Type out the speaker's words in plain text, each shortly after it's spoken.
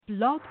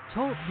Blog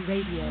Talk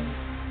Radio.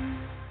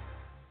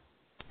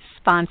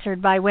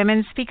 Sponsored by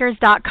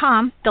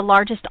WomenSpeakers.com, the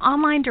largest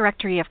online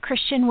directory of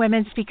Christian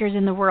women speakers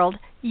in the world.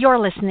 You're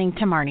listening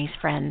to Marnie's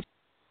Friends.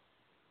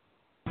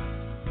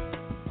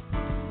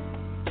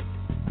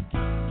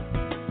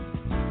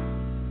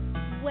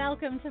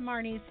 Welcome to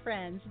Marnie's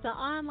Friends, the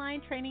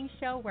online training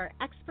show where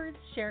experts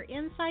share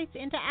insights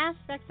into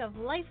aspects of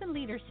life and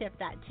leadership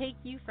that take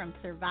you from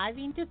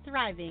surviving to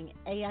thriving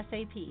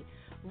ASAP.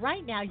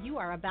 Right now, you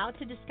are about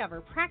to discover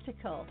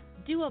practical,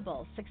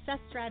 doable success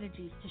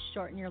strategies to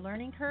shorten your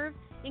learning curve,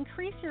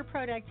 increase your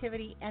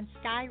productivity, and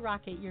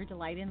skyrocket your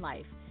delight in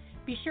life.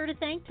 Be sure to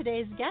thank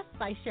today's guests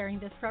by sharing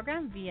this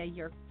program via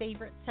your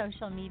favorite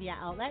social media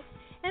outlets,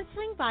 and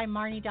swing by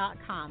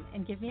Marnie.com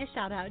and give me a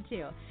shout out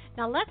too.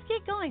 Now let's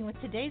get going with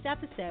today's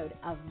episode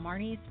of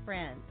Marnie's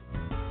Friends.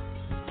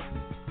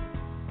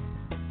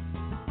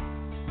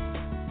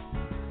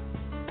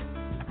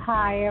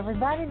 Hi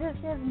everybody, this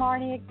is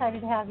Marnie.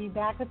 Excited to have you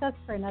back with us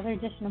for another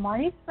edition of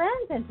Marnie's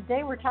Friends, and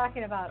today we're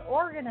talking about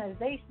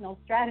organizational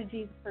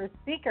strategies for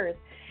speakers.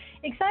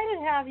 Excited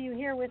to have you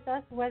here with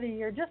us, whether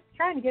you're just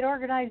trying to get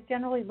organized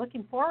generally,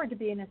 looking forward to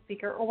being a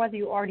speaker, or whether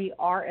you already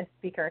are a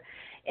speaker.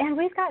 And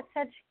we've got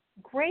such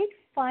great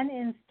fun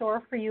in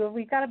store for you.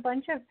 We've got a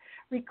bunch of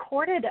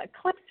recorded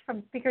clips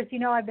from speakers. You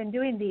know, I've been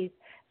doing these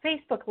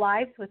Facebook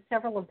Lives with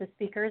several of the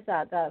speakers,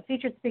 the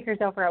featured speakers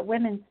over at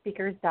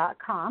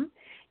WomenSpeakers.com.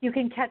 You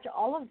can catch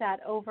all of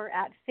that over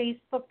at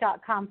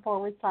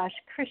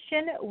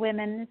Facebook.com/Christian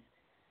Women's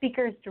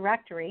Speakers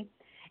Directory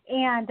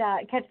and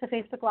catch the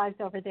Facebook Lives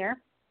over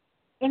there.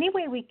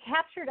 Anyway, we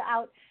captured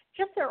out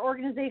just their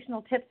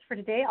organizational tips for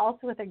today,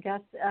 also with a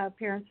guest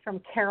appearance from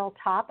Carol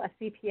Top, a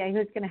CPA,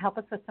 who's going to help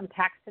us with some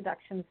tax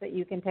deductions that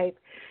you can take.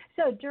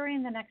 So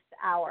during the next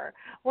hour,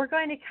 we're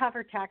going to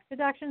cover tax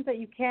deductions that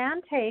you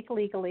can take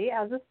legally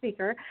as a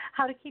speaker,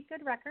 how to keep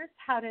good records,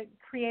 how to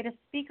create a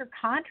speaker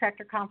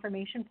contract or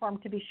confirmation form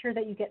to be sure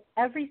that you get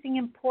everything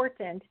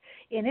important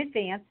in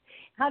advance,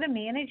 how to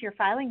manage your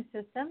filing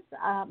systems,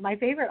 my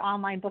favorite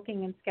online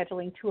booking and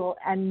scheduling tool,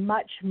 and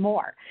much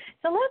more.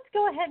 So let's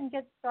go ahead and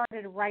get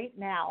started right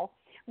now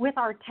with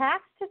our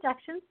tax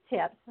deductions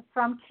tips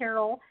from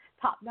Carol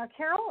Top. Now,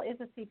 Carol is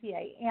a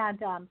CPA, and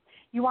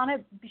you want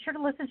to be sure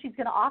to listen. She's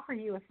going to offer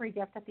you a free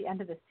gift at the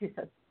end of this, too.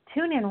 So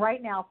tune in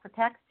right now for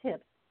tax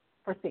tips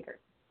for speakers.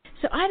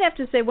 So I'd have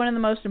to say one of the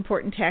most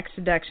important tax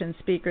deductions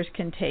speakers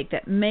can take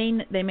that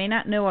they may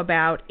not know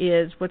about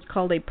is what's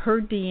called a per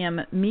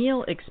diem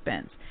meal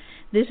expense.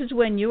 This is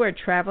when you are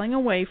traveling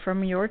away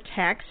from your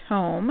tax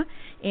home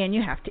and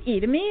you have to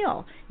eat a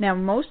meal. Now,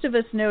 most of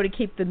us know to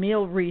keep the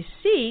meal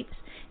receipts,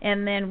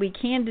 and then we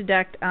can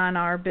deduct on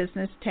our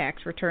business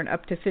tax return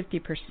up to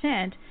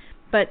 50%,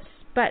 but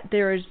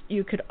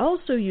you could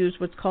also use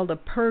what's called a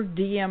per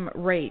diem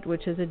rate,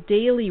 which is a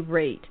daily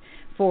rate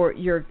for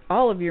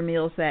all of your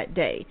meals that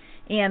day.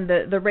 And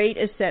the rate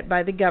is set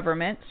by the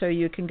government, so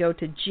you can go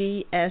to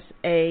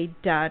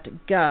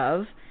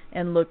gsa.gov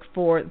and look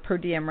for per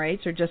diem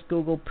rates, or just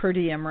Google per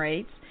diem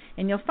rates,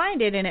 and you'll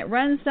find it, and it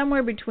runs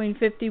somewhere between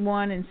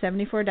 $51 and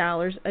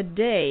 $74 a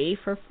day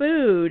for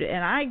food.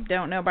 And I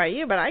don't know about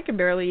you, but I can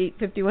barely eat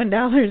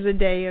 $51 a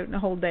day, a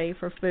whole day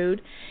for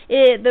food.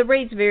 The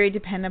rates vary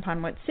depending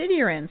upon what city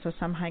you're in. So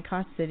some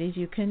high-cost cities,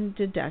 you can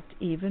deduct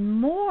even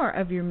more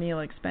of your meal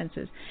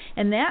expenses.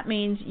 And that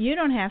means you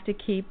don't have to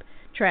keep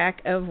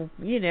track of,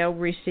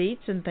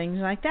 receipts and things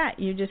like that.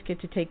 You just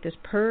get to take this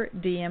per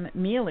diem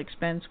meal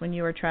expense when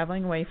you are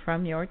traveling away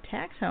from your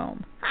tax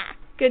home. Ha!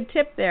 Good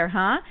tip there,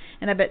 huh?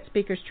 And I bet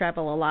speakers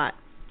travel a lot.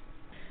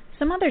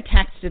 Some other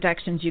tax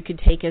deductions you could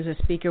take as a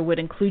speaker would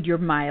include your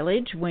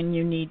mileage when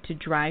you need to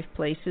drive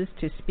places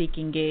to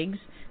speaking gigs,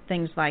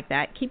 things like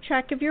that. Keep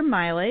track of your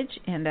mileage,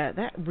 and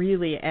that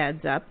really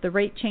adds up. The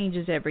rate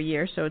changes every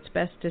year, so it's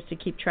best just to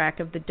keep track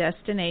of the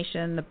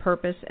destination, the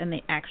purpose, and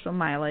the actual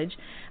mileage.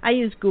 I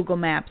use Google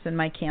Maps in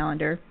my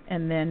calendar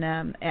and then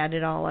add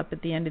it all up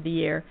at the end of the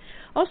year.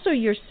 Also,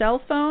 your cell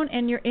phone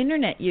and your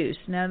internet use.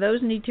 Now,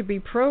 those need to be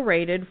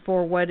prorated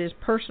for what is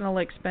personal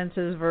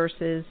expenses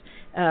versus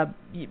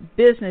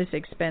business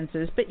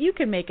expenses, but you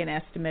can make an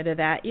estimate of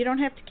that. You don't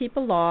have to keep a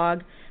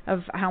log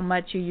of how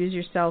much you use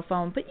your cell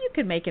phone, but you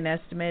can make an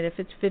estimate. If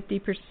it's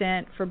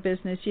 50% for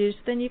business use,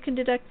 then you can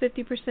deduct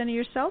 50% of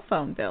your cell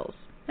phone bills.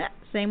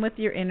 Same with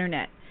your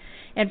internet.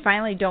 And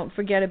finally, don't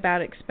forget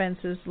about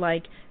expenses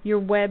like your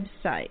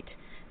website.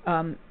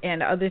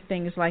 And other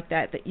things like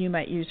that you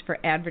might use for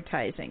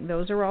advertising.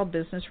 Those are all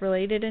business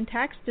related and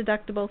tax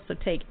deductible, so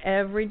take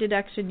every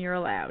deduction you're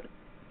allowed.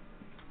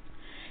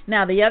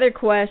 Now, the other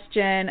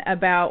question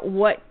about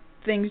what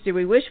things do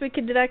we wish we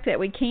could deduct that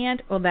we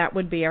can't, well, that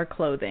would be our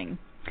clothing.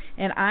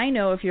 And I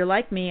know if you're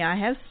like me, I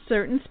have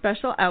certain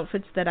special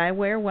outfits that I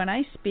wear when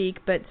I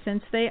speak, but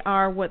since they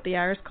are what the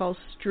Irish call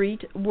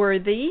street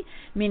worthy,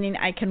 meaning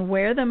I can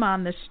wear them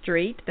on the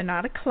street, they're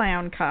not a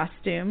clown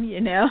costume,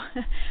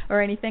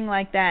 or anything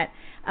like that,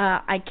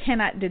 I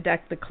cannot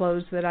deduct the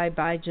clothes that I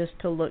buy just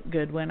to look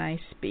good when I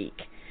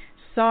speak.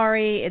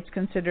 Sorry, it's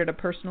considered a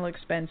personal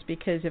expense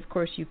because, of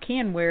course, you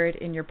can wear it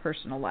in your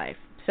personal life.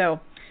 So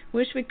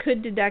Wish we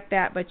could deduct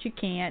that, but you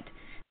can't.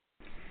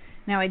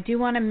 Now, I do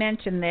want to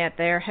mention that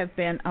there have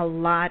been a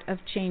lot of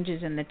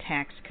changes in the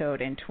tax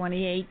code. In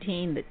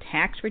 2018, the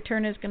tax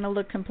return is going to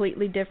look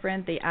completely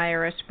different. The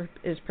IRS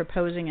is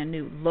proposing a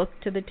new look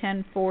to the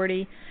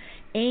 1040,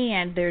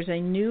 and there's a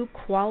new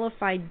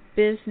qualified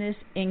business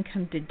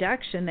income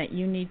deduction that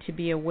you need to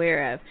be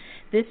aware of.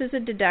 This is a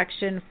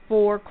deduction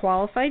for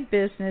qualified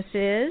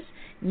businesses.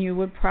 You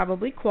would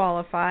probably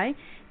qualify.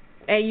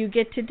 You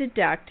get to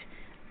deduct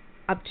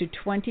up to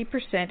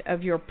 20%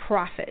 of your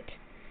profit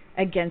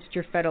against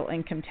your federal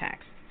income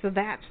tax. So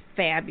that's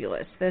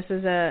fabulous. This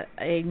is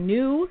a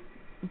new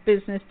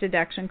business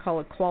deduction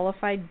called a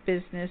qualified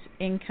business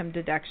income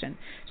deduction.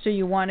 So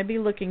you want to be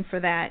looking for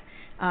that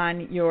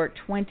on your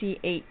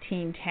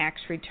 2018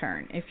 tax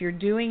return. If you're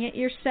doing it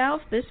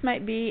yourself, this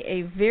might be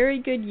a very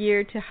good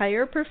year to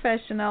hire a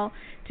professional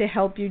to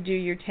help you do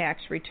your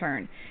tax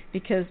return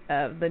because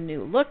of the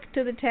new look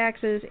to the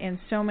taxes and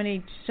so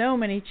many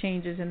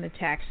changes in the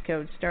tax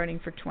code starting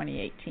for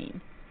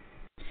 2018.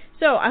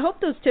 So I hope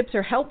those tips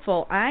are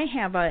helpful. I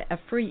have a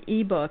free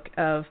ebook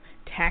of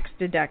tax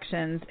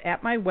deductions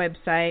at my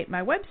website.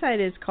 My website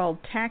is called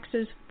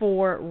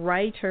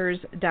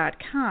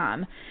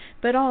taxesforwriters.com,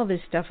 but all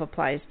this stuff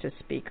applies to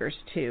speakers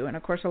too. And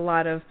of course, a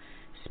lot of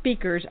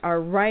speakers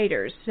are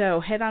writers. So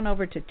head on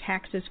over to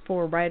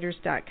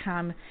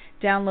taxesforwriters.com,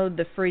 download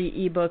the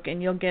free ebook,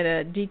 and you'll get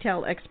a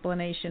detailed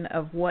explanation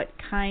of what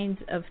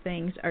kinds of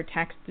things are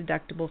tax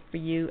deductible for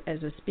you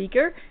as a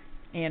speaker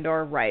and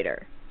or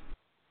writer.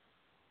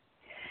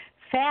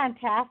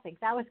 Fantastic.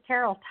 That was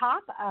Carol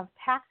Top of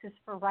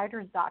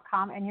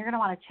taxesforwriters.com, and you're going to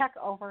want to check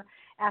over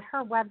at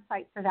her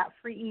website for that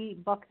free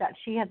ebook that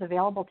she has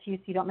available to you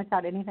so you don't miss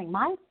out anything.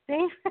 My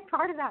favorite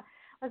part of that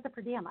was the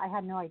per diem. I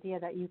had no idea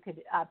that you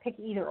could pick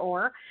either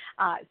or,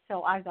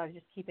 so I was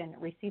just keeping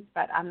receipts,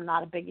 but I'm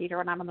not a big eater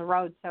when I'm on the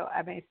road, so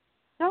I mean,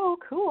 so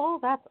cool.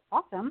 That's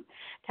awesome.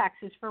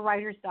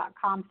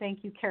 Taxesforwriters.com.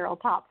 Thank you, Carol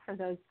Top, for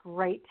those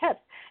great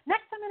tips.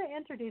 Next, I'm going to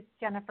introduce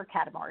Jennifer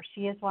Cattamore.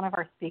 She is one of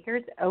our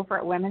speakers over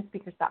at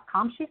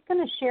womenspeakers.com. She's going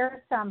to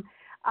share some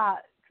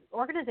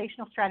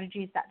organizational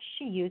strategies that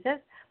she uses,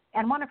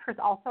 and one of hers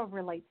also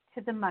relates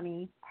to the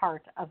money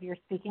part of your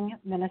speaking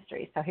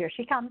ministry. So here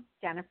she comes,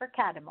 Jennifer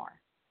Cattamore.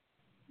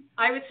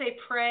 I would say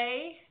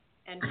pray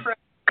and pray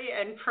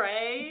and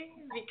pray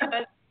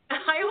because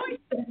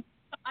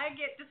I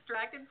get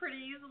distracted pretty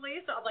easily,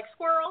 so I'm like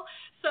squirrel.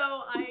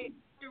 So I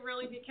have to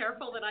really be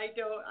careful that I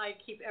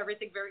keep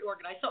everything very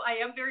organized. So I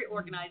am very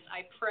organized.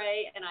 I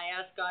pray and I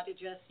ask God to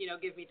just,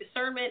 give me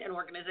discernment and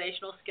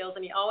organizational skills,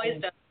 and He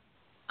always does.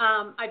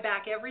 I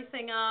back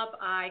everything up.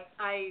 I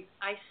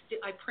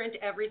print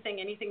everything,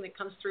 anything that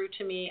comes through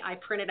to me, I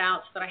print it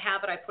out so that I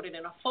have it. I put it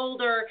in a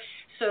folder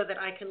so that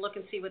I can look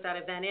and see what that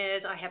event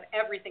is. I have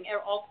everything,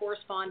 all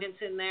correspondence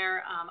in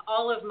there,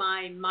 all of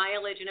my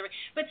mileage and everything.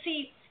 But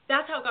see,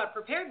 that's how God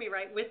prepared me,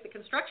 right, with the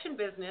construction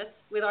business,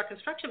 with our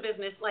construction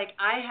business. Like,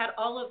 I had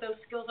all of those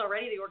skills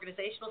already, the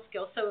organizational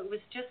skills, so it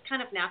was just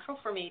kind of natural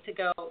for me to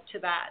go to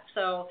that.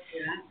 So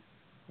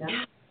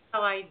yeah.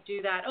 How I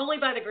do that. Only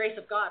by the grace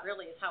of God,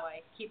 really, is how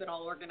I keep it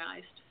all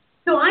organized.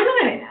 So I'm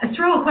going to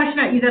throw a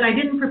question at you that I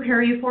didn't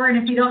prepare you for, and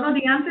if you don't know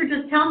the answer,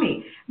 just tell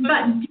me.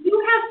 But do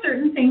you have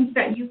certain things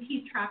that you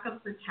keep track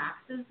of for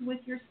taxes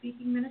with your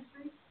speaking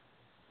ministry?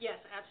 Yes,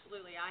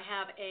 absolutely. I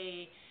have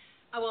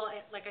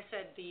like I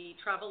said, the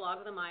travel log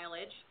of the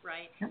mileage,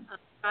 right?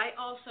 I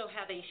also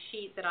have a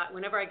sheet that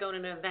whenever I go to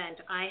an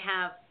event, I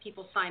have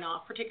people sign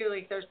off,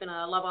 particularly if there's been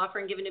a love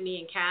offering given to me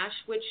in cash,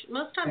 which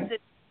most times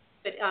it's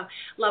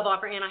love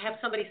offering, and I have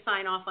somebody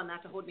sign off on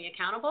that to hold me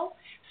accountable.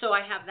 So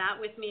I have that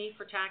with me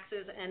for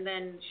taxes, and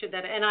then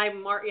and I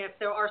mark, if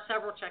there are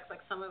several checks, like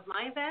some of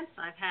my events,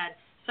 I've had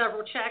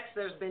several checks,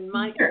 there's been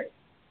money,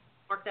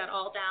 mark that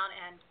all down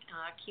and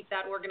keep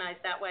that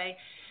organized that way.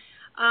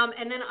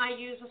 And then I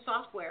use a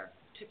software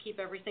to keep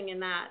everything in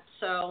that.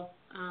 So,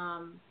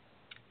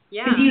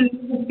 yeah. Do you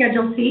use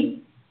Schedule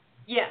C?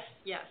 Yes.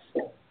 Yeah.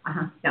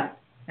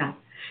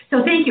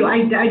 So thank you.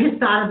 I just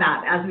thought of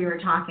that as we were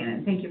talking,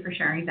 and thank you for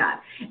sharing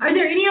that. Are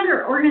there any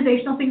other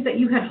organizational things that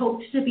you had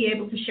hoped to be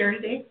able to share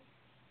today?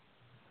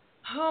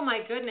 Oh,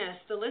 my goodness.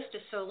 The list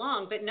is so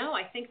long. But, no,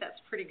 I think that's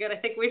pretty good. I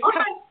think we've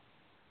got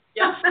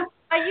yeah.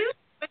 I use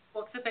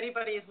QuickBooks if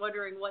anybody is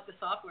wondering what the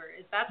software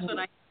is. That's what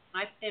I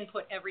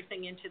input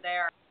everything into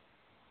there.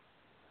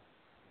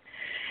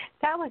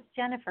 That was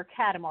Jennifer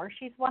Cattamore.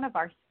 She's one of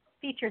our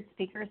featured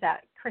speakers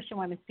at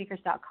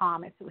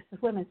ChristianWomenSpeakers.com. It's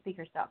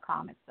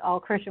WomenSpeakers.com. It's all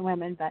Christian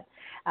women, but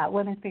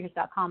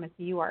WomenSpeakers.com is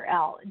the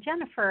URL.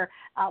 Jennifer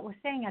was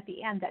saying at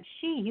the end that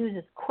she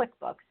uses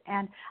QuickBooks,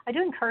 and I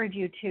do encourage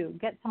you to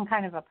get some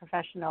kind of a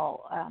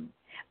professional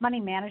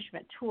money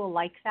management tool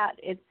like that.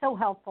 It's so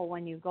helpful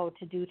when you go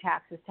to do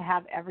taxes to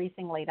have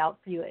everything laid out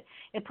for you.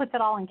 It puts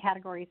it all in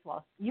categories.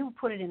 Well, you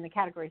put it in the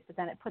categories, but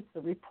then it puts the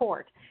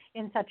report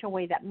in such a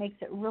way that makes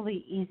it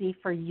really easy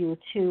for you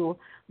to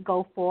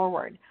go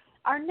forward.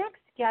 Our next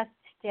guest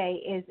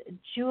today is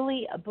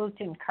Julie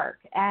Butenkirk.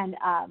 And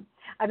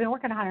I've been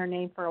working on her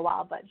name for a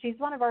while, but she's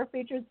one of our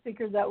featured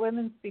speakers at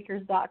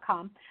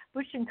womenspeakers.com.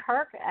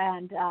 Butenkirk,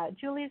 and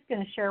Julie's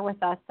going to share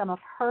with us some of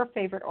her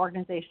favorite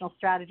organizational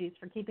strategies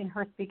for keeping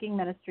her speaking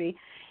ministry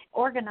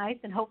organized,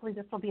 and hopefully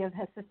this will be of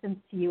assistance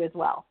to you as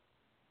well.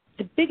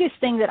 The biggest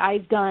thing that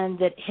I've done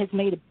that has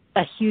made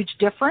a huge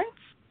difference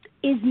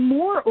is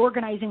more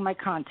organizing my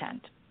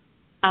content.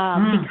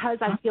 Because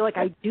I feel like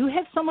I do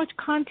have so much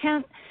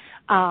content.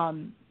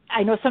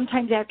 I know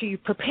sometimes after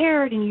you've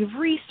prepared and you've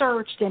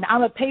researched, and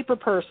I'm a paper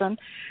person,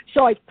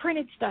 so I've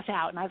printed stuff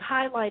out and I've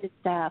highlighted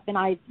stuff, and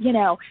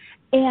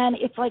and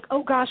it's like,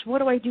 oh gosh, what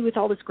do I do with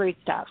all this great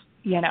stuff,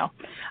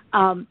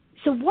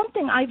 So one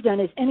thing I've done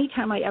is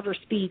anytime I ever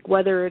speak,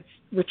 whether it's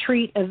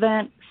retreat,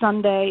 event,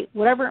 Sunday,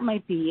 whatever it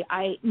might be,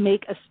 I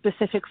make a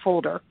specific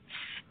folder,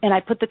 and I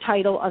put the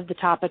title of the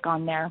topic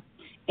on there.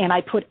 And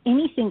I put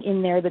anything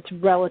in there that's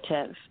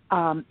relative.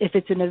 If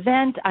it's an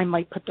event, I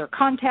might put their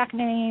contact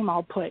name.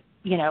 I'll put,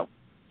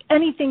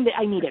 anything that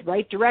I needed,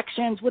 right?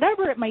 Directions,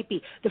 whatever it might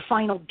be. The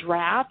final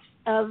draft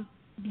of,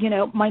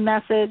 my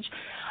message,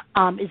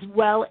 as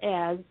well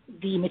as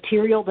the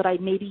material that I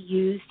maybe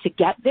use to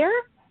get there,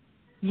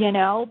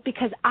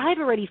 because I've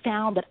already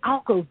found that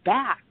I'll go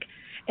back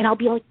and I'll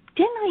be like,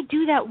 didn't I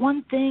do that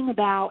one thing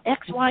about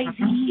X, Y,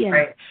 Z? And,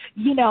 right.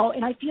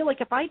 And I feel like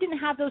if I didn't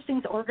have those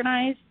things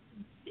organized,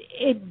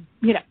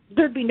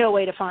 there'd be no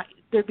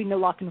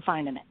luck in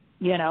finding it,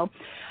 You know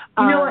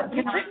what?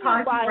 Can I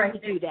pause you right to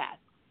do that?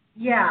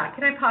 Yeah.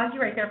 Can I pause you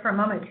right there for a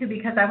moment, too?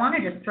 Because I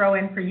want to just throw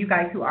in for you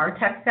guys who are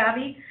tech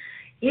savvy,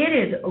 it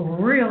is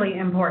really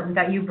important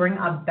that you bring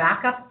a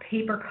backup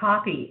paper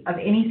copy of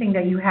anything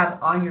that you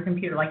have on your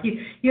computer. Like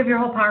you have your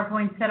whole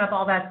PowerPoint set up,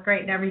 all that's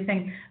great and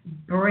everything.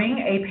 Bring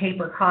a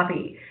paper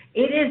copy.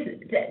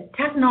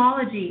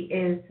 Technology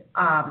is,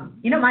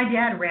 my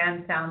dad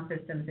ran sound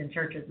systems in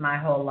churches my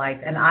whole life,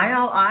 and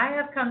I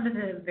have come to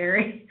the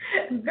very,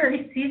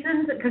 very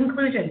seasoned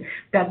conclusion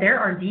that there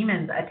are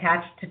demons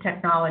attached to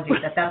technology,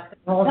 that's the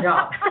whole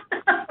job.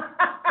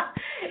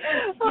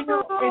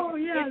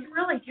 It's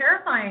really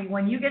terrifying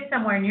when you get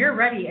somewhere and you're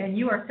ready and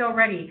you are so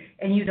ready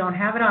and you don't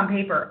have it on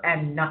paper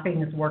and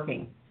nothing is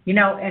working,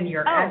 and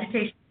your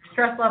agitation,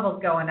 stress levels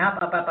going up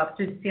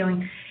through the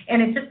ceiling,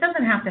 and it just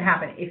doesn't have to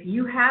happen if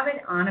you have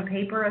it on a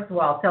paper as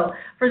well. So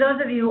for those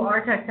of you who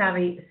are tech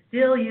savvy,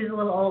 still use a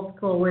little old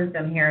school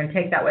wisdom here and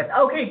take that with.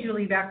 Okay,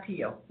 Julie, back to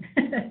you.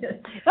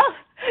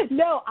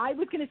 No, I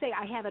was going to say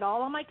I have it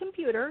all on my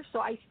computer, so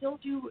I still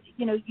do,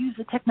 use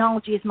the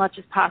technology as much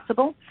as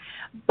possible.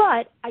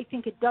 But I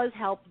think it does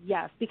help,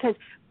 yes, because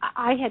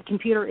I had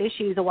computer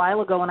issues a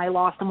while ago, and I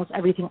lost almost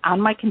everything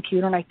on my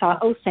computer, and I thought,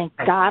 oh, thank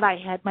God I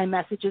had my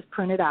messages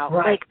printed out.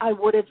 Right. Like, I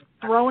would have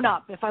thrown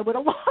up if I would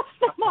have lost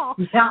them all.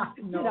 Yeah,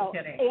 no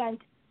kidding.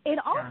 And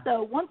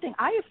also, one thing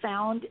I have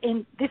found,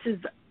 and this is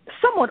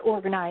somewhat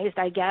organized,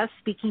 I guess,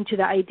 speaking to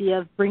the idea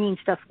of bringing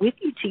stuff with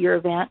you to your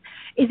event,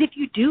 is if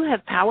you do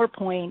have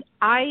PowerPoint,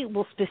 I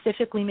will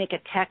specifically make a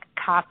tech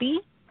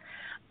copy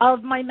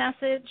of my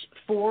message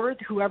for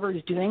whoever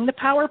is doing the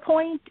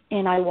PowerPoint,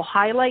 and I will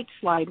highlight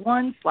slide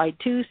 1, slide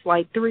 2,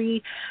 slide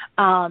 3,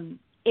 and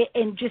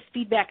just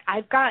feedback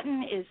I've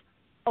gotten is,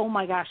 oh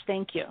my gosh,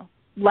 thank you.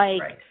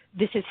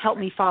 This has helped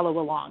me follow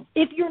along.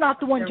 If you're not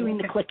the one doing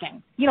the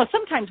clicking.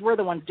 Sometimes we're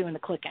the ones doing the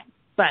clicking,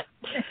 but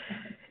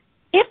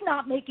if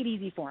not, make it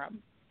easy for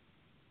them.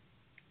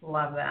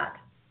 Love that.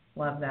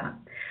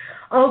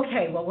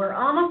 Okay, well, we're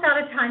almost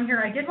out of time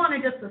here. I did want to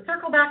just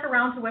circle back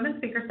around to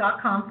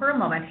womenspeakers.com for a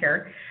moment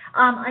here.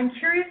 I'm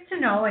curious to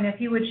know, and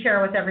if you would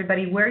share with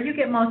everybody, where you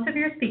get most of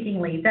your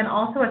speaking leads, and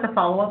also as a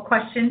follow-up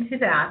question to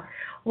that,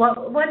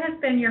 what has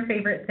been your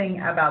favorite thing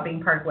about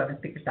being part of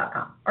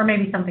womenspeakers.com, or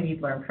maybe something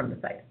you've learned from the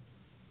site?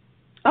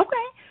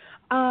 Okay.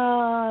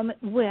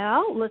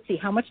 Well, let's see.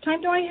 How much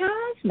time do I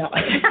have? No.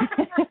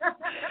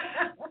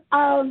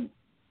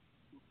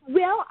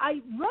 Well,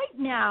 right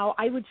now,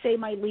 I would say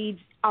my leads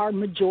are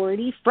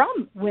majority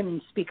from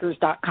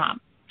womenspeakers.com,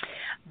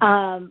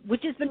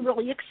 which has been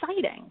really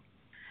exciting.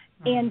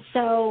 And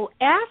so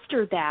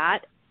after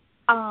that,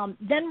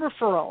 then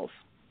referrals,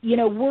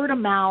 word of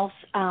mouth.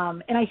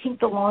 And I think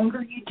the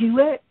longer you do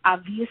it,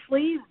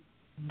 obviously,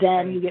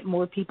 then you get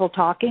more people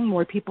talking,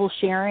 more people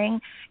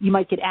sharing. You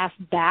might get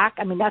asked back.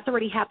 I mean, that's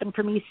already happened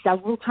for me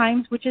several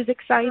times, which is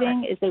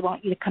exciting, is they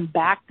want you to come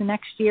back the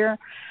next year.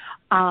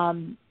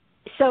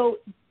 So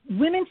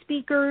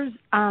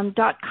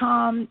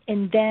womenspeakers.com,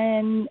 and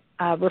then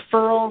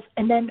referrals.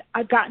 And then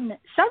I've gotten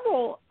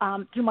several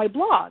through my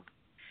blog.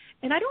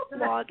 And I don't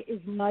blog as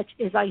much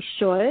as I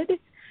should,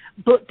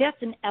 but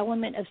that's an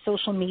element of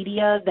social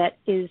media that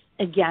is,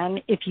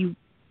 again, if you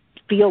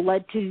feel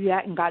led to do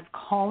that and God's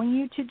calling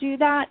you to do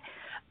that,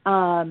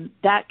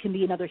 that can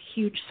be another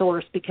huge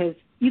source, because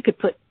you could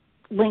put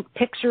link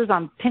pictures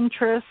on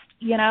Pinterest,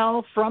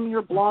 from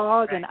your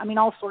blog, and I mean,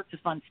 all sorts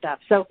of fun stuff.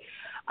 So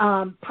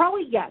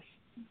probably, yes,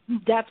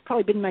 that's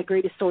probably been my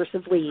greatest source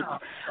of leads,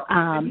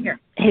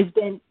 has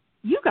been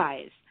you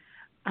guys.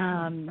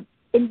 And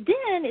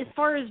then as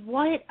far as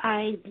what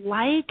I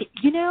like,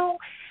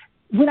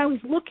 when I was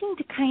looking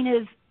to kind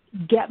of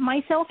get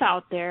myself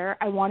out there,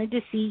 I wanted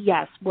to see,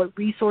 yes, what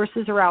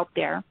resources are out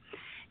there.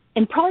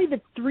 And probably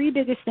the three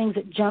biggest things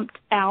that jumped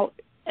out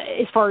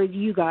as far as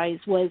you guys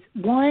was,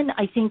 one,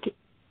 I think,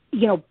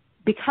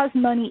 because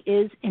money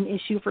is an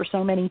issue for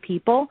so many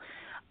people,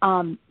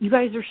 you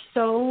guys are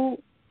so,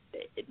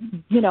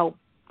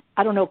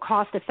 I don't know,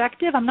 cost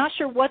effective. I'm not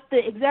sure what the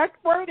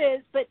exact word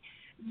is, but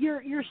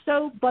you're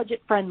so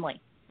budget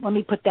friendly. Let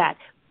me put that.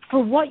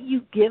 For what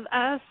you give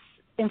us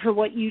and for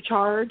what you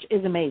charge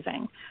is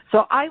amazing.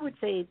 So I would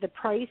say the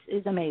price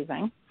is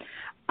amazing.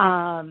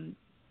 And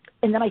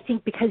then I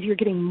think because you're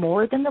getting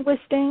more than the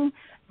listing,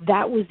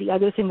 that was the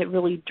other thing that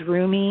really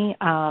drew me.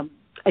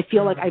 I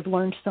feel like I've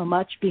learned so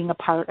much being a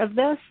part of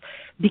this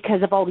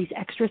because of all these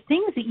extra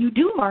things that you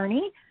do,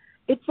 Marnie.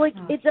 It's like,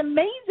 it's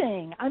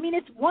amazing. I mean,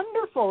 it's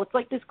wonderful. It's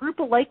like this group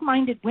of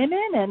like-minded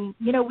women and,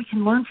 we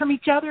can learn from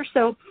each other.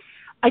 So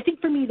I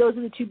think for me, those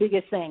are the two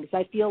biggest things.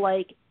 I feel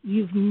like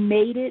you've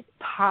made it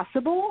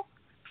possible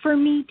for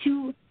me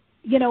to,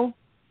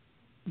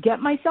 get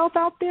myself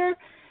out there,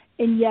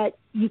 and yet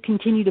you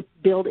continue to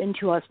build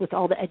into us with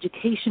all the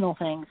educational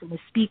things and the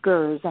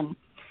speakers. And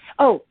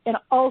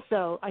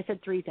also I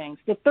said three things.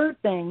 The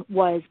third thing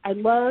was I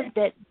love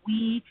that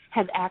we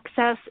have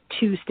access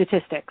to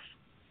statistics.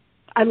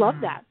 I love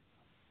that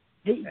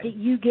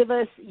you give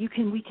us, we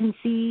can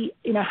see,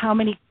 how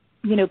many,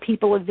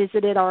 people have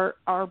visited our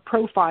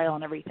profile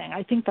and everything.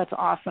 I think that's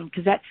awesome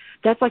because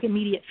that's like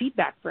immediate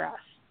feedback for us.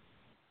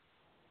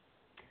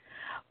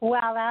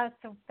 Well, that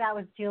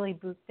was Julie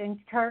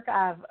Buchtenkirk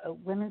of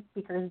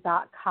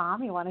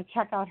womenspeakers.com. You want to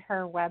check out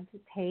her web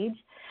page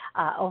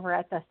over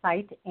at the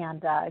site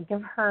and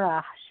give her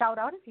a shout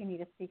out if you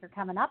need a speaker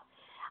coming up.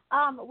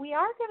 We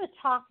are going to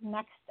talk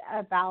next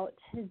about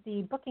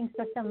the booking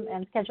system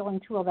and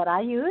scheduling tool that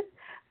I use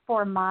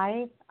for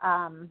my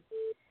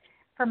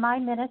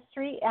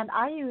ministry, and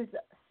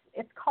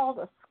it's called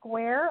a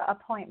Square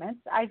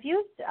Appointments. I've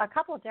used a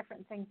couple of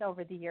different things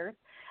over the years.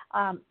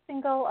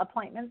 Single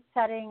appointment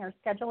setting or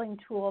scheduling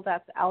tool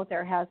that's out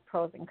there has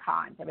pros and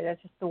cons. I mean,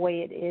 that's just the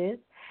way it is.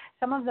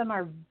 Some of them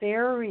are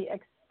very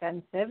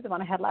expensive. The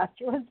one I had last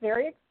year was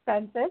very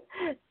expensive.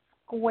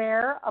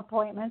 Square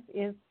Appointments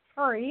is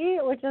free,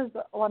 which is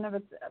one of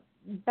its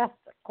best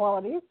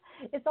qualities.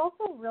 It's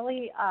also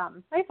really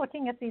nice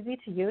looking. It's easy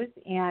to use,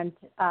 and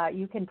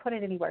you can put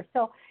it anywhere.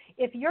 So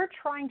if you're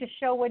trying to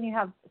show when you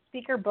have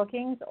speaker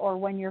bookings or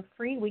when you're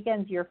free,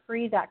 weekends you're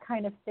free, that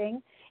kind of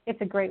thing, it's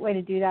a great way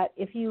to do that.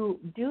 If you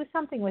do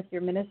something with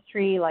your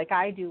ministry like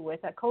I do with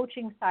a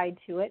coaching side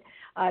to it,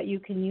 you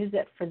can use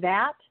it for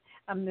that.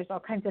 There's all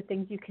kinds of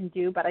things you can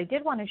do, but I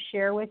did want to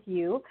share with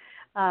you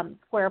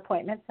Square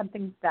Appointments,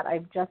 something that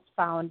I've just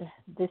found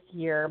this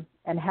year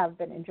and have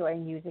been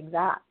enjoying using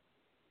that.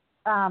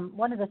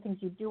 One of the things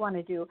you do want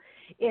to do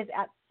is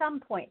at some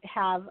point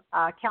have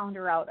a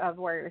calendar out of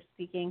where you're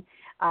speaking.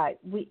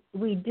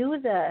 We do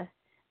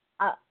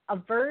a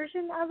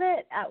version of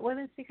it at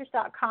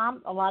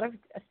womenspeakers.com. A lot of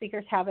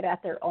speakers have it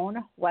at their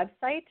own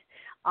website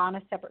on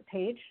a separate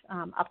page,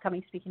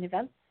 upcoming speaking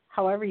events.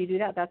 However you do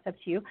that, that's up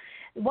to you.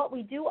 What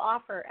we do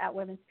offer at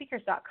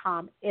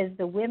womenspeakers.com is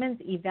the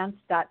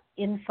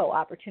womensevents.info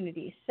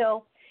opportunity.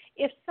 So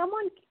if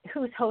someone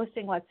who's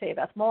hosting, let's say,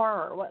 Beth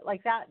Moore or what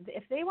like that,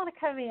 if they want to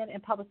come in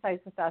and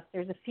publicize with us,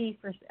 there's a fee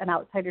for an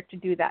outsider to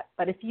do that.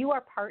 But if you are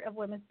part of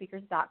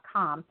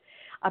womenspeakers.com,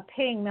 a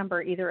paying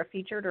member, either a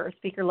featured or a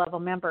speaker level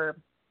member,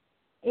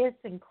 is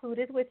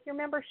included with your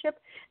membership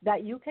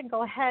that you can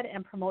go ahead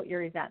and promote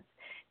your events.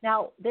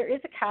 Now, there is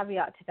a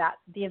caveat to that.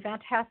 The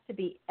event has to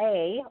be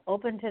A,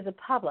 open to the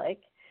public,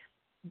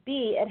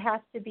 B, it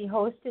has to be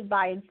hosted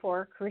by and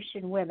for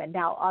Christian women.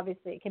 Now,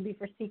 obviously, it can be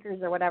for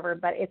speakers or whatever,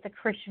 but it's a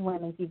Christian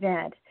women's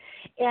event.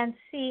 And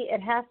C,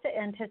 it has to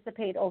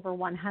anticipate over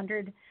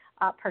 100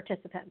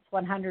 participants,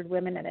 100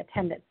 women in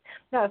attendance.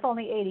 Now, if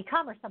only 80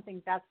 come or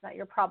something, that's not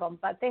your problem,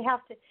 but they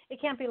have to.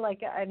 It can't be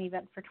like an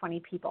event for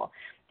 20 people.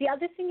 The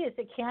other thing is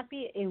it can't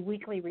be a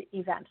weekly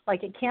event.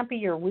 Like it can't be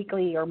your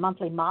weekly or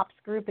monthly MOPS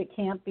group. It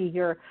can't be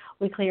your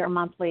weekly or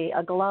monthly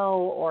Aglow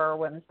or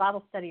Women's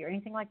Bible Study or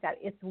anything like that.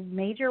 It's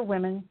major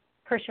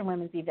Christian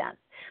women's events.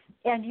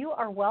 And you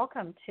are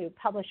welcome to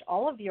publish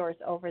all of yours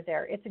over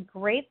there. It's a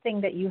great thing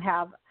that you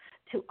have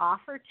to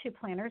offer to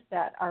planners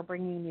that are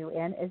bringing you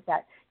in is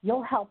that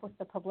you'll help with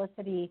the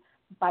publicity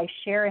by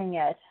sharing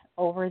it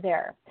over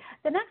there.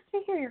 The next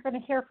speaker you're going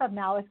to hear from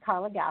now is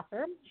Carla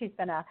Gasser. She's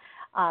been a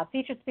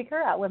featured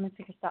speaker at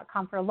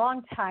womenspeakers.com for a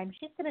long time.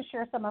 She's going to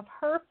share some of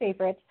her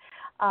favorite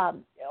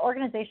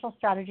organizational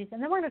strategies,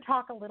 and then we're going to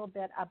talk a little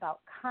bit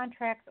about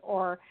contracts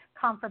or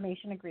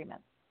confirmation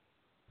agreements.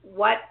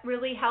 What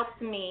really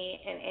helps me,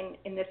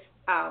 and this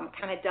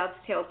kind of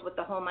dovetails with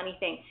the whole money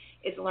thing,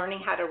 is learning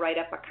how to write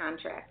up a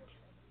contract.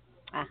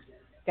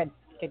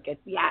 Good.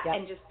 Yeah, yep.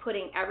 And just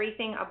putting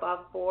everything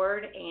above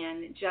board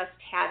and just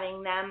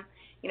having them,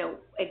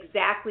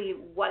 exactly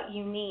what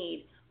you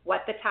need,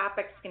 what the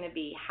topic's going to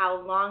be,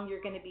 how long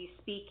you're going to be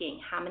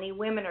speaking, how many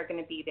women are going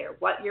to be there,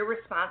 what you're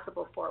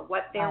responsible for,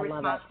 what they're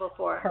responsible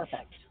for.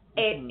 Perfect.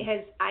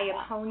 I have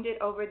honed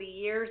it over the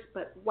years,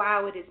 but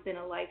wow, it has been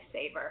a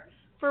lifesaver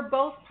for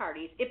both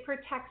parties. It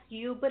protects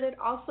you, but it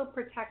also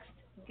protects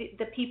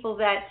the people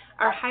that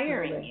are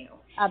hiring you.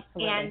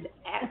 Absolutely. And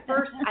at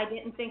first, I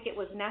didn't think it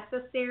was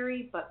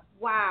necessary, but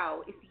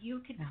wow, if you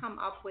could come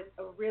up with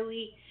a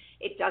really,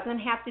 it doesn't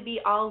have to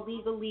be all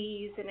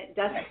legalese, and it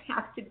doesn't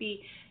have to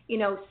be,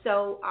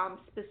 so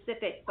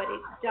specific, but it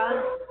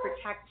does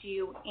protect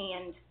you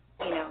and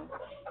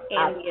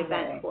the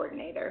event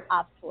coordinator.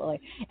 Absolutely.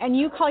 And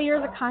you call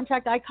yours a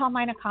contract. I call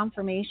mine a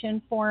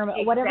confirmation form,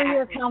 Exactly. Whatever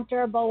you're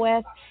comfortable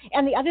with.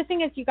 And the other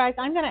thing is, you guys,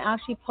 I'm going to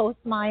actually post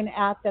mine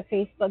at the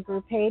Facebook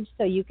group page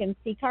so you can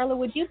see. Carla,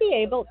 would you be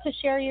able to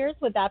share yours?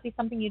 Would that be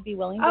something you'd be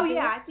willing to do? Oh,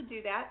 yeah, I could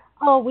do that.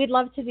 Oh, we'd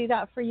love to do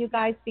that for you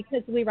guys,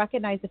 because we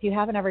recognize if you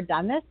haven't ever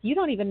done this, you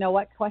don't even know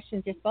what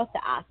questions you're supposed to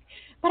ask.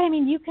 But, I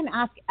mean, you can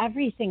ask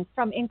everything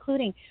from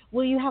including,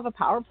 will you have a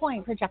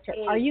PowerPoint projector?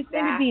 Exactly. Are you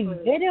going to be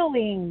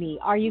videoing me?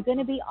 Are you going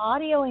to be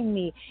audioing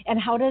me? And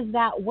how does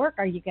that work?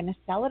 Are you going to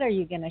sell it? Are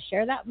you going to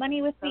share that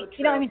money with me?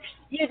 True. I mean,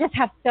 you just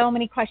have so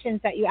many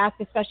questions that you ask,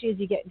 especially as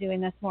you get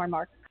doing this more and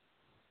more.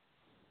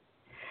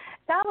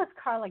 That was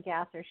Carla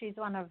Gasser. She's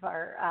one of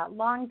our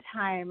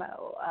longtime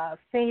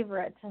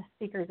favorite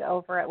speakers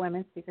over at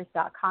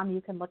womenspeakers.com.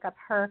 You can look up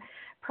her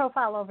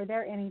profile over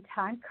there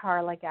anytime,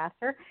 Carla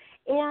Gasser.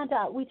 And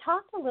we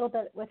talked a little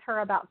bit with her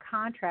about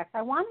contracts.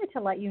 I wanted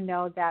to let you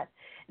know that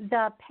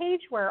the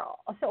page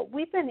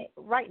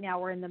right now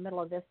we're in the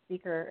middle of this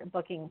speaker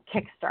booking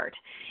kickstart.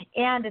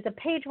 And the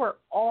page where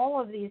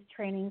all of these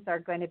trainings are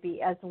going to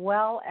be, as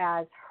well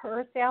as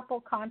her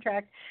sample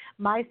contract,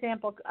 my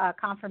sample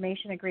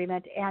confirmation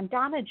agreement, and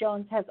Donna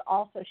Jones has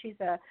also, she's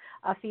a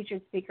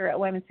featured speaker at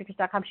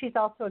womenspeakers.com. She's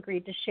also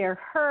agreed to share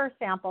her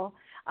sample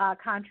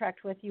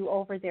contract with you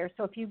over there.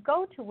 So if you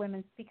go to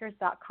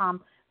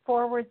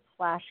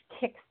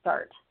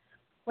womenspeakers.com/kickstart,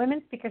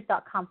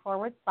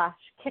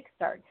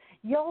 womenspeakers.com/kickstart,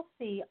 you'll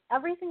see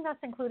everything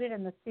that's included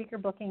in the speaker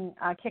booking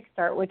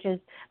kickstart, which is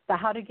the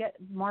how to get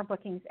more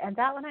bookings. And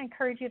that one, I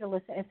encourage you to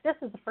listen. If this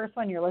is the first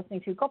one you're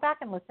listening to, go back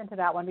and listen to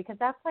that one, because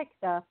that's like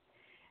the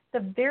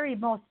very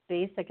most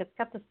basic. It's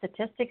got the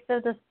statistics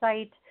of the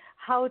site,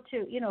 how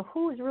to,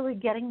 who's really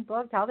getting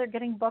booked, how they're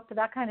getting booked,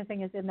 that kind of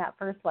thing is in that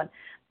first one.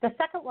 The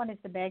second one is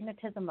the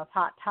magnetism of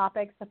hot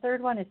topics. The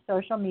third one is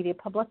social media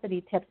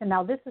publicity tips. And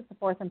now this is the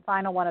fourth and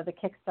final one of the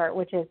kickstart,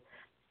 which is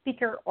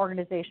speaker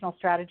organizational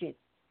strategies.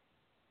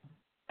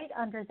 Right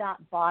under that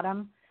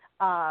bottom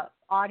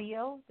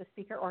audio, the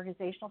speaker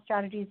organizational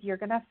strategies, you're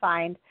going to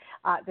find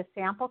the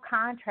sample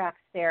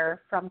contracts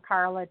there from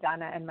Carla,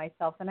 Donna, and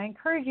myself. And I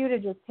encourage you to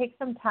just take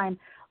some time,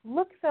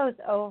 look those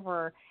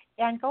over,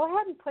 and go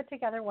ahead and put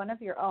together one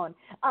of your own.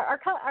 Our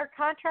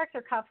contracts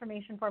or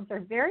confirmation forms are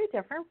very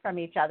different from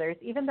each other's,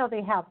 even though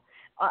they have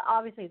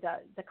obviously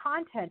the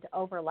content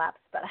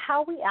overlaps, but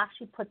how we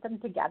actually put them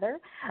together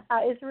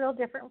is real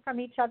different from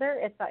each other.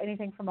 It's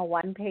anything from a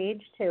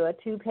 1-page to a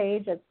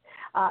 2-page. It's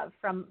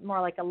from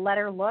more like a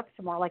letter look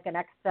to more like an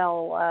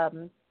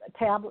Excel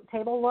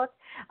table look.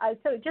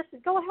 So just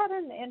go ahead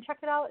and check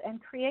it out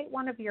and create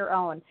one of your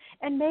own.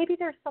 And maybe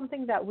there's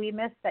something that we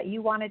missed that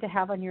you wanted to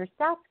have on yours.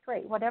 That's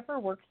great. Whatever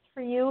works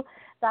for you,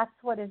 that's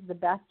what is the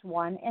best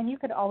one. And you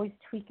could always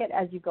tweak it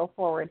as you go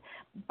forward.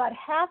 But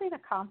having a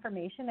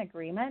confirmation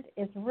agreement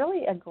is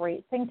really a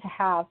great thing to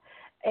have,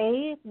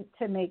 A,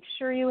 to make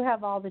sure you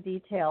have all the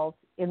details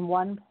in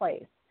one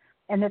place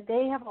and that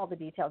they have all the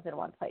details in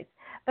one place.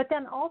 But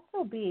then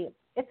also, B,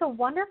 it's a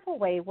wonderful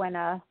way when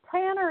a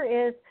planner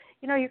is,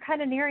 you're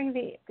kind of nearing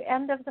the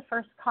end of the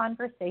first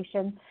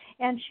conversation,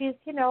 and she's,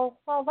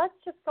 well, let's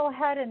just go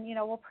ahead and,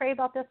 we'll pray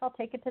about this. I'll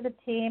take it to the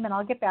team, and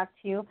I'll get back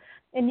to you.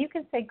 And you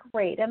can say,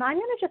 great. And I'm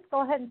going to just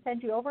go ahead and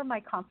send you over my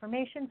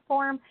confirmation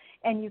form,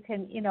 and you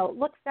can,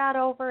 look that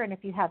over. And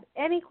if you have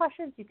any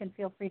questions, you can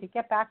feel free to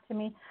get back to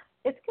me.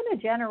 It's going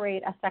to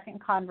generate a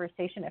second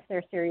conversation if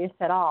they're serious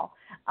at all.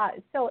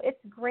 So it's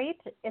great.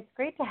 It's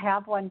great to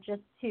have one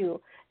just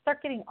to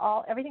start getting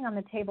everything on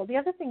the table. The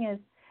other thing is,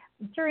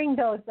 during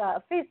those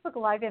Facebook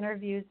Live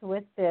interviews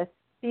with the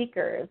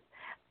speakers,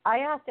 I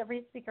asked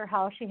every speaker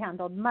how she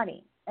handled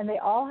money. And they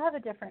all have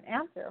a different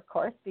answer, of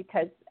course,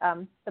 because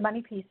the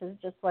money piece is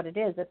just what it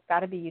is. It's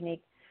got to be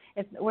unique.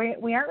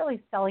 We aren't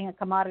really selling a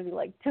commodity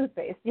like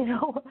toothpaste,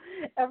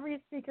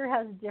 Every speaker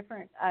has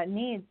different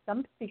needs.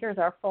 Some speakers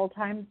are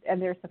full-time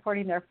and they're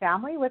supporting their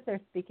family with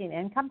their speaking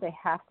income. They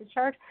have to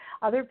charge.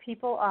 Other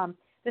people,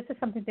 this is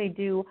something they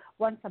do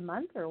once a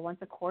month or once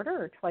a quarter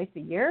or twice a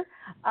year.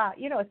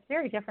 It's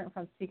very different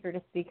from speaker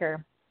to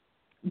speaker.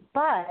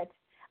 But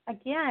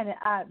again,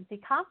 the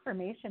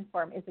confirmation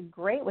form is a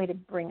great way to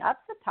bring up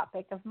the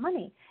topic of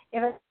money.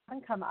 If it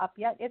hasn't come up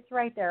yet, it's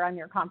right there on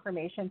your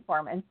confirmation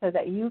form, and so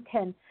that you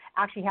can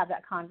actually have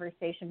that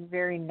conversation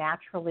very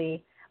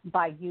naturally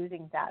by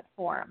using that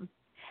form.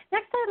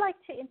 Next, I'd like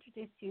to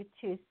introduce you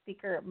to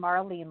Speaker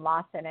Marlene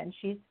Lawson, and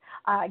she's,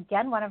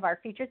 again, one of our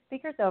featured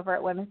speakers over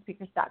at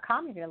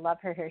womenspeakers.com. You're going to love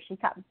her here. She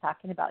comes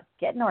talking about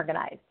getting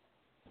organized.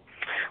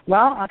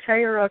 Well, I'll tell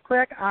you real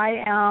quick,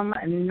 I am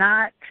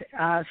not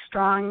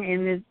strong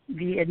in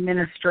the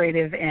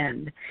administrative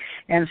end.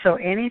 And so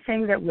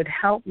anything that would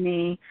help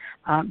me,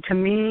 to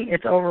me,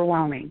 it's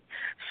overwhelming.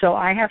 So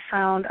I have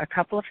found a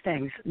couple of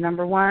things.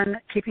 Number one,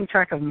 keeping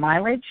track of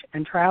mileage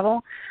and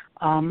travel.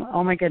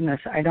 Oh my goodness,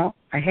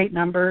 I hate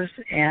numbers,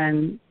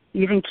 and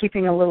even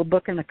keeping a little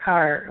book in the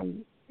car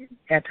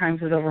at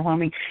times is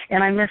overwhelming.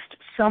 And I missed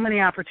so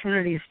many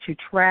opportunities to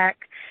track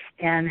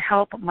and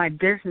help my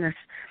business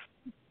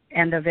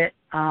end of it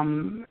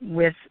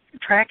with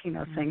tracking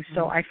those things.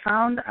 So I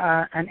found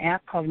an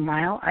app called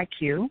Mile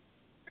IQ,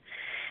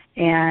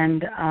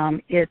 and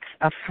it's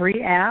a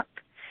free app.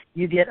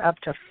 You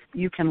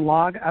can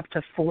log up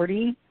to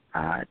 40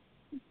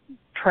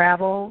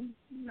 travel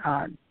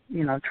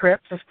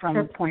trips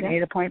from point A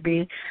to point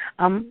B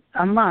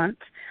a month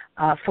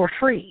for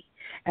free.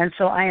 And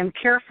so I am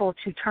careful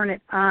to turn it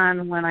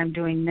on when I'm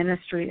doing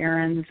ministry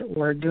errands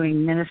or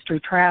doing ministry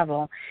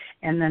travel,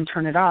 and then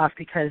turn it off,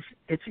 because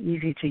it's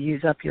easy to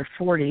use up your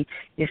 40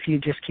 if you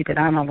just keep it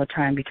on all the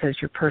time, because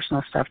your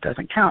personal stuff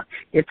doesn't count.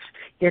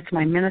 It's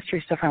my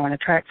ministry stuff I want to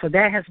track. So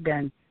that has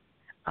been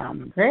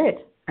great.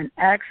 An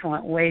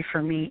excellent way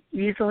for me.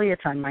 Easily,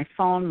 it's on my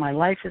phone. My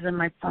life is in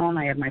my phone.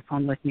 I have my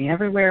phone with me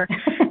everywhere.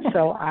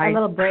 So I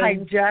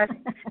just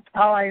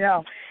I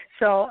know.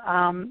 So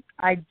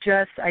I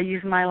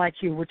use Mile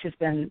IQ, which has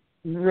been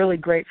really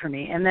great for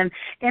me. And then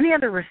any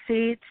other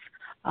receipts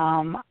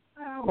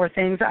or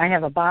things, I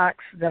have a box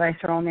that I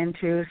throw them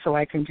into so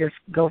I can just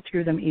go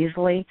through them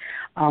easily.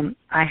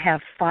 I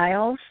have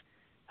files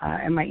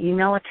and my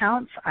email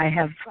accounts. I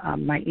have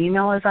my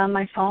email is on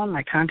my phone.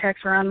 My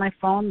contacts are on my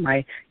phone.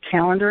 My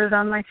calendar is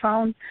on my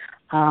phone.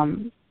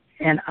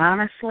 And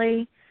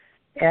honestly,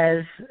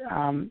 as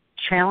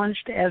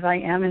challenged as I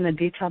am in the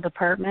detail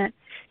department,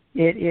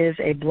 it is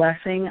a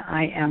blessing.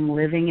 I am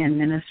living and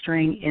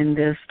ministering in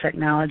this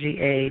technology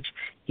age.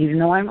 Even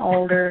though I'm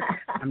older,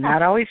 I'm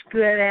not always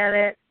good at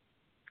it,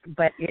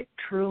 but it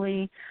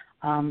truly,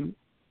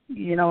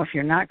 if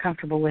you're not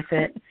comfortable with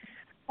it,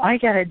 all you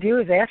got to do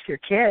is ask your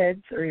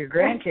kids or your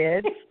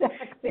grandkids,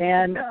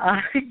 and,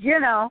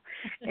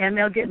 and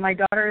they'll get, my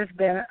daughter has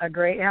been a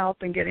great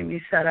help in getting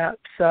me set up.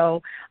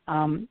 So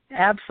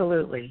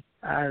absolutely.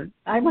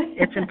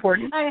 It's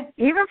important.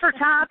 Even for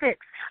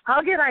topics,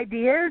 I'll get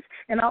ideas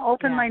and I'll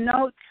open my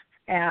notes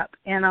app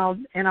and I'll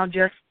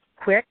just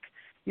quick,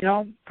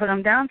 put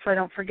them down so I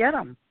don't forget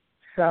them.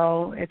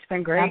 So it's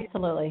been great.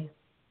 Absolutely.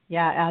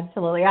 Yeah,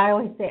 absolutely. I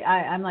always say,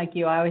 I'm like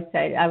you. I always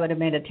say I would have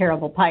made a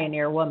terrible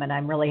pioneer woman.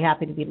 I'm really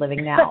happy to be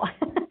living now.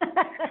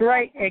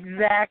 Right.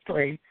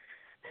 Exactly.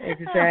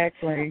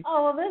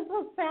 Oh, well, this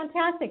was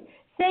fantastic.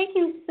 Thank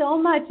you so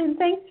much, and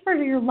thanks for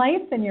your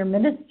life and your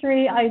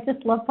ministry. I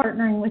just love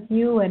partnering with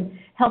you and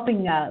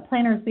helping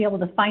planners be able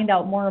to find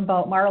out more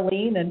about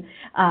Marlene, and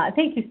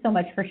thank you so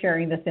much for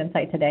sharing this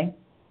insight today.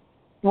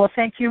 Well,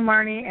 thank you,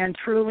 Marnie, and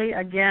truly,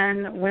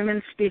 again,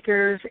 women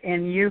speakers,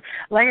 and you,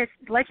 like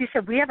you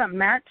said, we haven't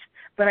met,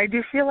 but I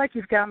do feel like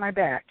you've got my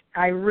back.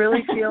 I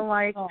really feel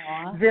like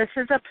this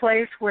is a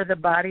place where the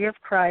body of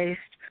Christ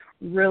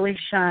really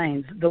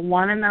shines, the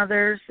one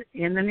another's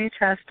in the New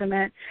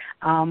Testament.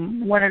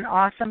 What an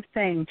awesome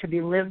thing to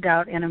be lived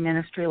out in a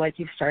ministry like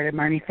you've started,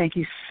 Marnie. Thank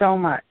you so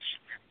much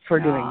for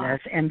doing this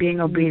and being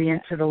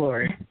obedient to the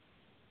Lord.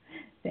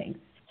 Thanks.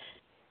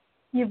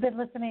 You've been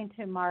listening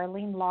to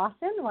Marlene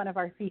Lawson, one of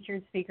our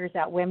featured speakers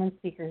at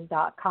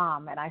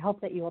womenspeakers.com, and I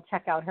hope that you will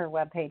check out her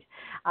webpage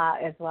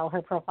as well,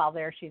 her profile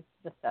there. She's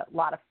just a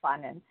lot of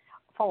fun and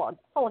full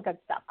of good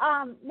stuff.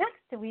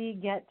 Next, we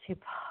get to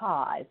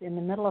pause in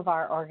the middle of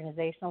our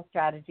organizational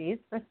strategies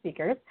for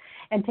speakers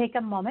and take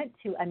a moment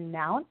to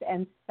announce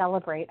and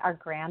celebrate our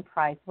grand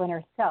prize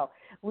winners. So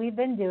we've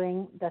been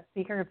doing the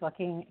Speaker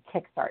Booking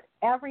Kickstart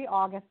every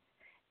August.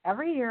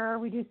 Every year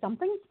we do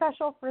something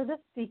special for the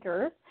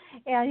speakers,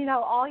 and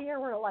all year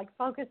we're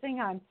focusing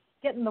on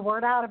getting the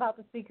word out about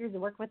the speakers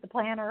and work with the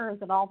planners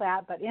and all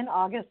that. But in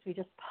August we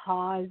just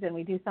pause and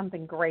we do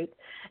something great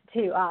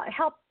to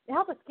help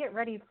us get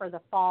ready for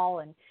the fall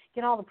and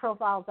get all the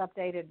profiles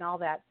updated and all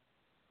that.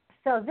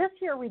 So this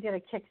year we did a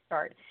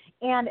Kickstart,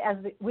 and as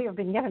we have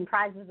been giving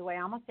prizes away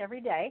almost every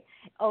day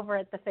over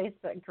at the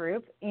Facebook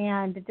group,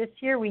 and this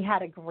year we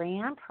had a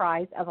grand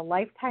prize of a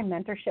lifetime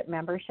mentorship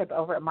membership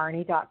over at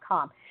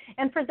Marnie.com.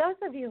 And for those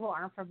of you who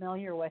aren't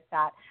familiar with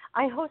that,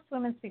 I host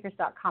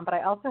womenspeakers.com, but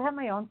I also have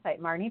my own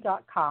site,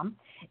 Marnie.com,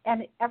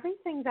 and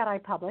everything that I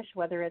publish,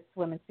 whether it's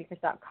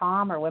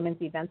womenspeakers.com or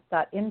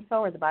womensevents.info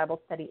or the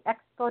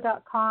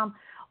BibleStudyExpo.com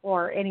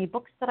or any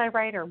books that I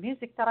write or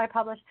music that I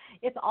publish,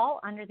 it's all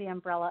under the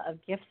umbrella of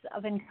Gifts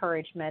of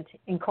Encouragement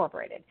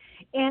Incorporated.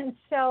 And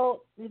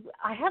so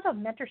I have a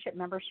mentorship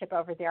membership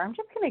over there. I'm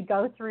just going to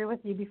go through with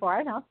you before I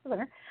announce the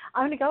winner.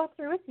 I'm going to go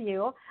through with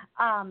you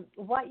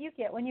what you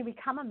get when you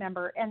become a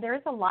member, and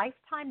there's a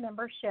lifetime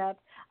membership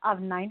of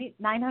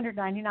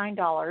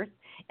 $999,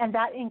 and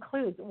that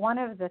includes, one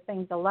of the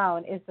things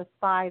alone is the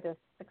SPI, the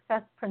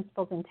Success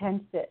Principles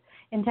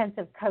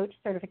Intensive Coach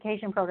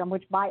Certification Program,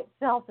 which by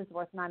itself is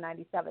worth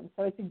 $997.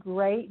 So it's a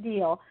great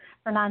deal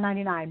for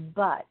 $999.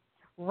 But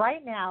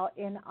right now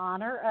in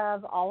honor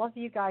of all of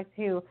you guys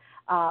who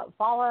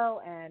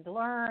follow and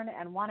learn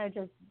and want to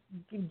just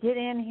get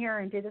in here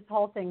and do this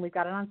whole thing. We've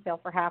got it on sale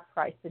for half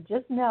price. So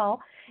just know,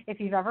 if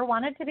you've ever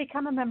wanted to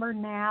become a member,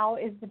 now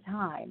is the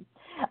time.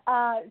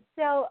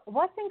 So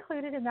what's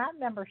included in that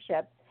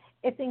membership?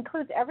 It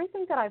includes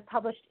everything that I've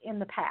published in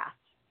the past.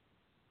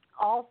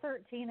 All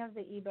 13 of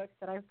the ebooks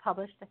that I've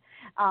published,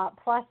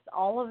 plus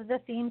all of the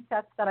theme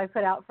sets that I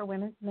put out for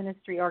women's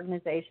ministry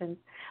organizations,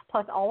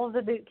 plus all of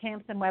the boot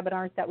camps and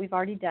webinars that we've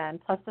already done,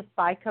 plus the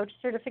Spy Coach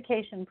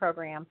certification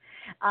program,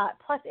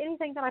 plus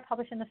anything that I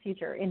publish in the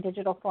future in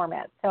digital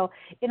format. So,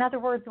 in other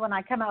words, when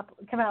I come out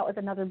with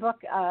another book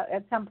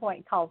at some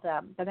point called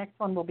the next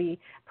one will be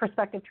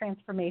Perspective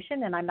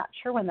Transformation, and I'm not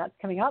sure when that's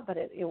coming out, but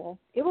it will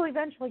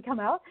eventually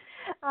come out.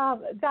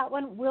 That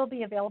one will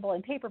be available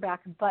in paperback,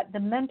 but the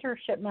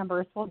mentorship members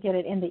will get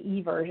it in the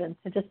e-version.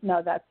 So just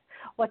know that's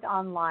what's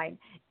online.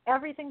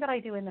 Everything that I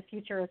do in the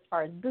future as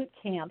far as boot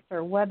camps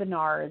or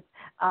webinars,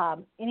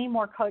 any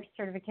more coach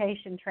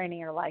certification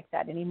training or like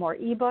that, any more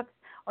ebooks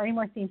or any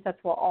more theme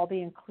sets will all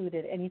be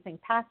included. Anything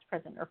past,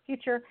 present, or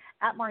future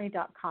at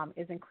Marnie.com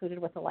is included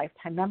with a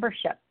lifetime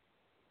membership.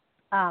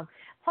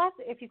 Plus,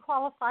 if you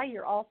qualify,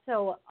 you're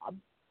also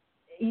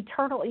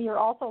you're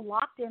also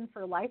locked in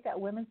for life at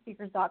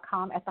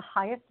womenspeakers.com at the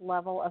highest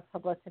level of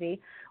publicity,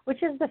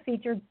 which is the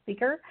featured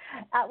speaker.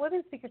 At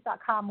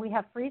womenspeakers.com, we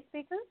have free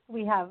speakers,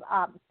 we have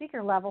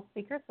speaker-level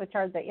speakers, which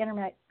are the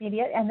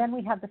intermediate, and then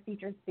we have the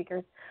featured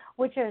speakers,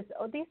 which is,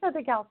 these are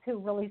the gals who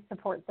really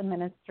support the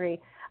ministry.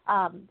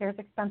 There's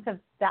expenses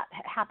that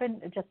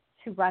happen just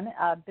to run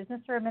a business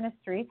or a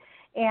ministry,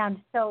 and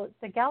so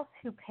the gals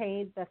who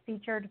pay the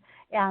featured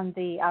and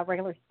the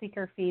regular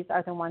speaker fees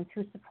are the ones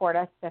who support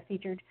us. The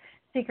featured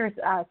speakers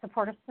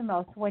support us the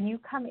most. When you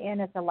come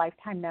in as a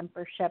lifetime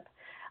mentorship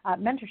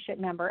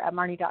member at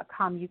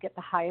Marnie.com, you get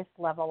the highest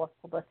level of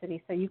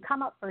publicity. So you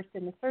come up first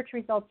in the search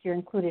results. You're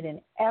included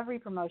in every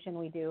promotion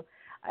we do,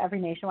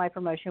 every nationwide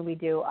promotion we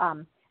do.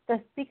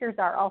 The speakers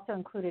are also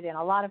included in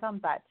a lot of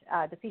them, but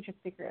the featured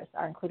speakers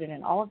are included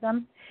in all of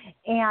them.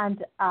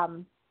 And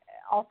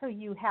also,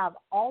 you have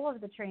all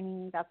of the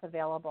training that's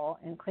available,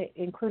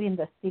 including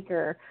the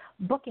speaker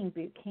booking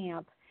boot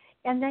camp.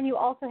 And then you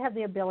also have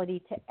the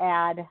ability to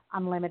add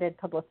unlimited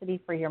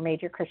publicity for your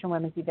major Christian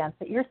women's events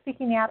that you're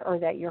speaking at or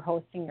that you're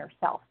hosting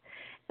yourself.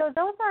 So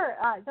those are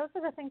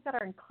the things that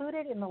are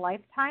included in the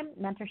lifetime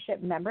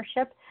mentorship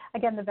membership.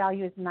 Again, the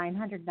value is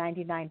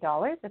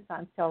 $999. It's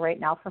on sale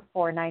right now for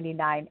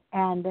 $499.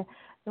 And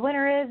the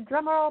winner is,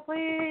 drumroll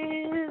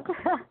please,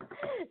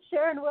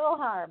 Sharon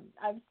Wilharm.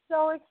 I'm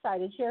so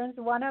excited. Sharon's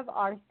one of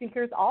our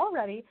speakers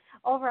already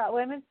over at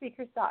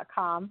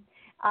womenspeakers.com.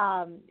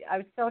 I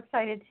was so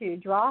excited to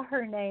draw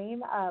her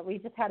name. We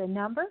just had a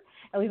number,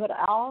 and we put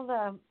all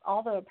the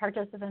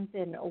participants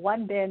in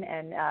one bin,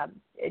 and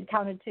it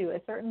counted to a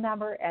certain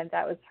number, and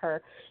that was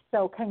her.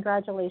 So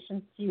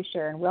congratulations to you,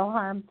 Sharon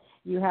Wilharm.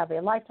 You have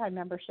a lifetime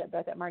membership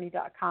both at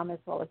Marnie.com as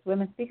well as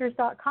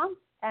womenspeakers.com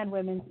and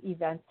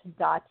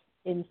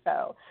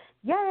womensevents.info.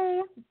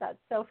 Yay! That's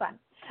so fun.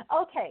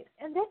 Okay,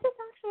 and this is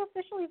actually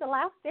officially the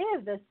last day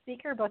of the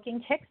speaker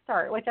booking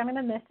Kickstart, which I'm going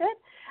to miss it.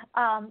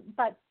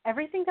 But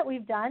everything that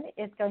we've done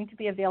is going to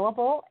be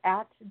available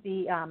at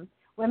the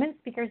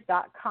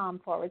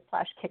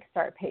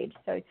womenspeakers.com/Kickstart page.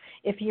 So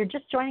if you're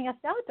just joining us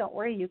now, don't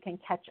worry, you can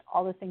catch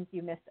all the things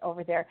you missed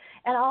over there.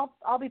 And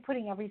I'll be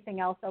putting everything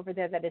else over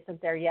there that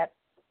isn't there yet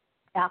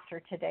after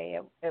today.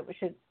 It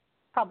should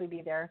probably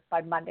be there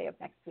by Monday of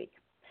next week.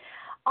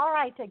 All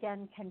right,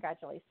 again,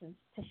 congratulations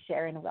to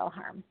Sharon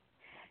Wilharm.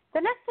 The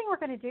next thing we're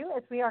going to do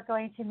is we are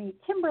going to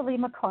meet Kimberly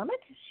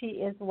McCormick. She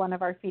is one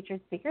of our featured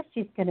speakers.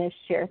 She's going to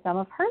share some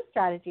of her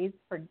strategies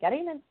for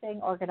getting and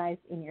staying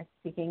organized in your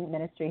speaking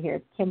ministry.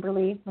 Here's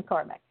Kimberly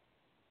McCormick.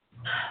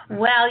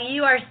 Well,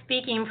 you are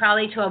speaking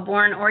probably to a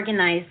born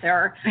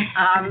organizer.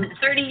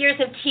 30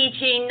 years of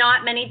teaching,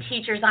 not many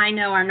teachers I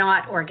know are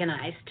not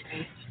organized.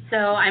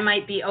 So I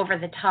might be over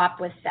the top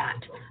with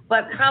that.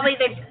 But probably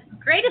the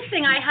greatest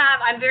thing I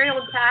have, I'm very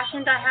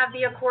old-fashioned, I have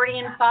the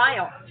accordion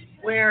file,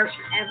 where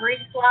every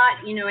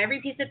slot, every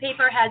piece of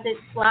paper has its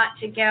slot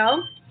to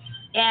go.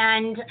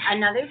 And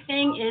another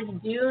thing is,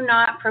 do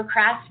not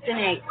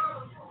procrastinate.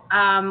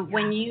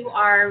 When you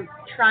are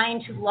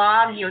trying to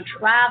log your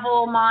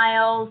travel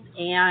miles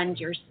and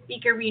your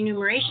speaker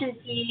remuneration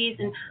fees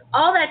and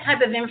all that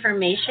type of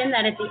information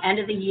that at the end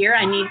of the year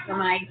I need for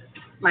my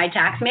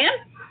tax man,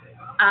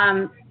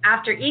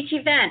 after each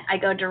event, I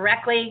go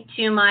directly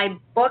to my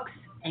books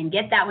and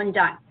get that one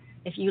done.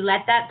 If you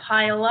let that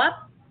pile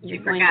up,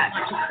 you're going to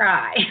want to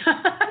cry.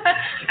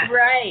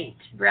 Right.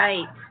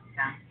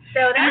 Yeah.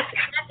 So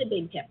that's a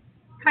big tip.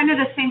 Kind of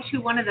the same,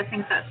 too. One of the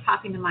things that's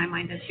popping to my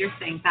mind as you're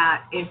saying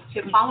that is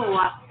to follow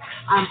up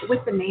with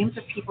the names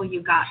of people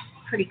you got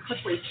pretty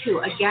quickly, too.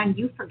 Again,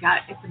 you forget.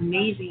 It's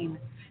amazing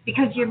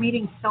because you're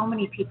meeting so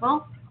many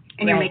people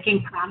and you're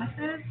making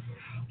promises.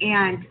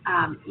 And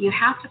you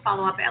have to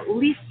follow up, at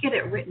least get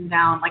it written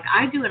down. Like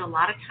I do it a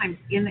lot of times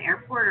in the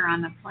airport or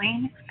on the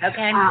plane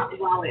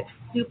while it's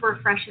super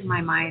fresh in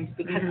my mind,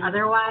 because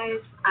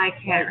otherwise I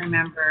can't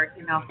remember,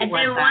 you know. And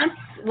then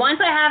once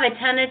I have a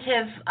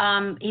tentative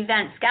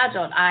event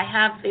scheduled, I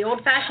have the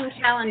old-fashioned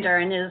calendar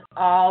and it is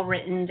all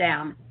written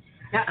down,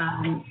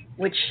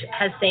 which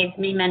has saved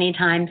me many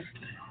times.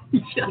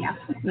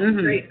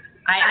 Great.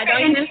 I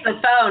don't use the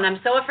phone. I'm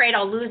so afraid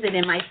I'll lose it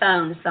in my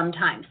phone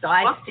sometimes. So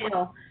I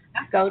still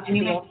go to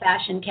the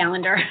old-fashioned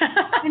calendar.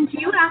 And do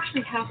you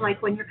actually have,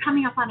 like, when you're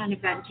coming up on an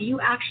event, do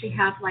you actually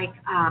have, like,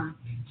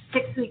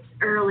 6 weeks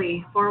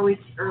early, 4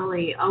 weeks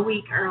early, a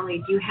week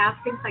early? Do you have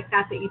things like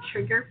that you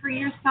trigger for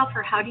yourself,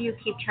 or how do you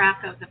keep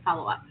track of the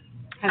follow-up?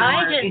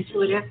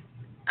 Intuitive?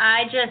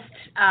 I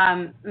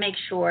just make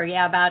sure,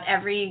 about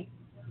every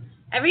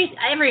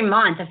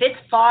month. If it's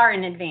far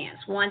in advance,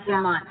 once a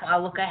month,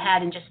 I'll look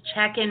ahead and just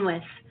check in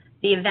with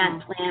the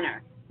event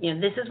planner. You know,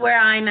 this is where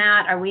I'm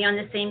at. Are we on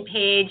the same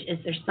page? Is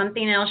there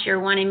something else you're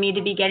wanting me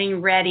to be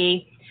getting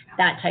ready?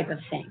 That type of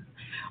thing.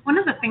 One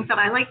of the things that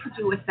I like to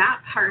do with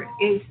that part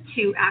is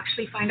to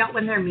actually find out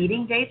when their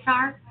meeting dates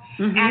are,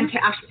 and to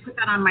actually put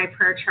that on my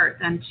prayer chart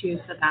then too,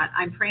 so that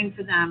I'm praying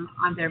for them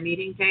on their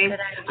meeting days.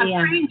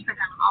 I'm praying for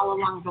them all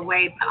along the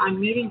way, but on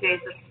meeting days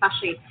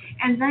especially.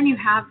 And then you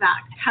have that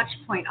touch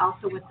point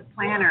also with the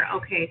planner.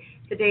 Okay,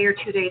 the day or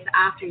 2 days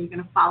after, you're going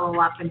to follow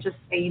up and just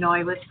say, you know,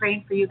 I was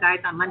praying for you guys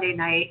on Monday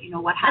night. You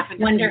know, what happened?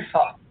 That's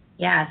wonderful.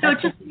 Yeah. So it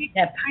just makes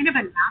it kind of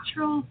a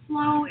natural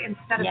flow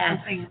instead of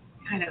something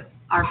kind of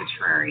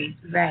arbitrary.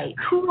 Right.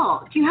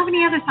 Cool. Do you have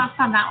any other thoughts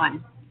on that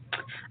one?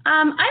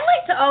 I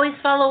like to always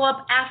follow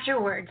up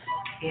afterwards.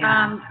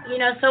 Yeah. You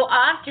know, so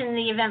often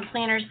the event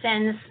planner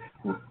sends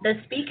the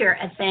speaker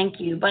a thank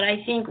you, but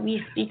I think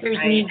we speakers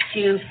need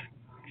to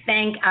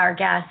thank our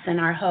guests and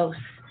our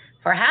hosts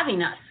for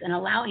having us and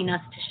allowing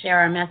us to share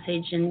our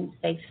message and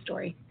faith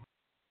story.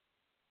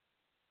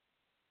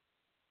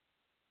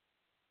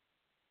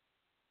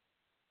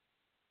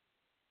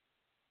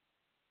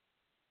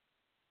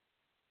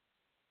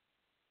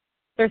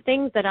 There are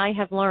things that I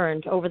have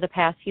learned over the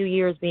past few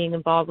years being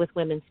involved with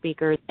women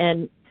speakers,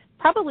 and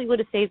probably would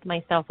have saved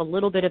myself a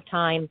little bit of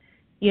time,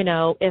 you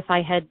know, if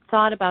I had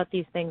thought about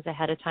these things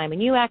ahead of time.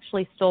 And you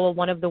actually stole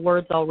one of the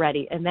words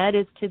already, and that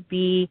is to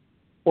be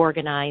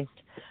organized.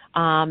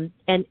 And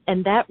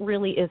that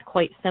really is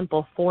quite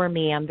simple for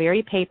me. I'm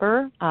very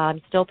paper.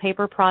 I'm still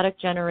paper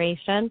product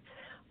generation.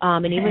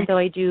 And even though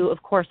I do,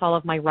 of course, all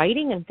of my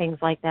writing and things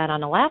like that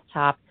on a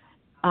laptop,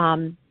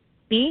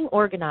 being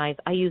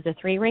organized, I use a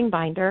 3-ring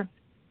binder.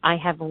 I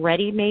have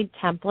ready-made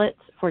templates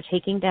for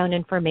taking down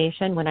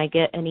information when I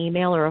get an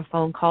email or a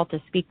phone call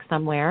to speak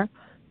somewhere.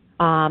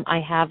 I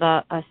have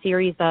a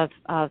series of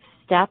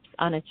steps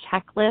on a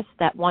checklist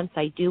that once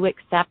I do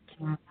accept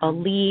a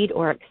lead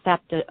or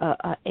accept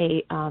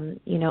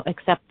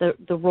accept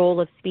the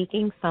role of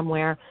speaking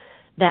somewhere,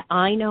 that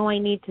I know I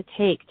need to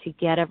take to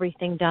get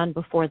everything done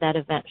before that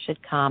event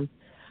should come.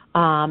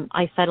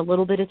 I set a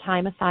little bit of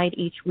time aside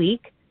each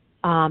week,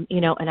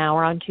 an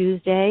hour on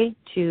Tuesday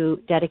to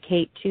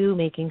dedicate to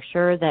making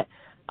sure that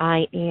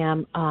I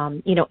am,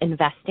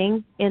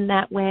 investing in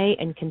that way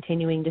and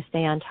continuing to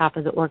stay on top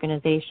of the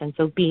organization.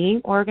 So being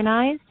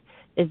organized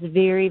is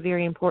very,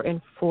 very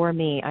important for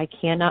me. I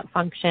cannot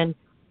function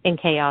in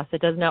chaos.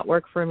 It does not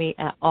work for me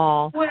at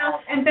all. Well,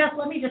 and Beth,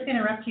 let me just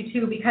interrupt you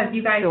too, because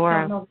you guys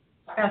don't know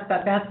Beth,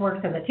 but Beth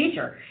works as a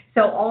teacher.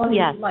 So all of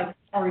these, like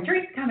our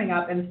retreats coming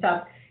up and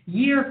stuff,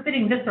 you're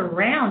fitting this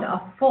around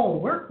a full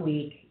work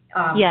week.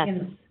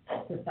 In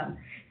the system.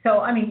 So,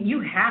 I mean, you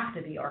have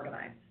to be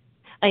organized.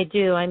 I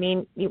do. I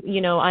mean,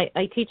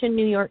 I teach in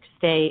New York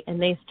State,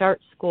 and they start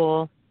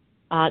school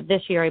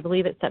this year. I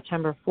believe it's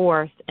September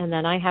 4th, and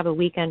then I have a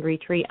weekend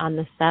retreat on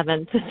the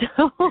 7th.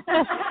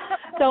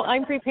 So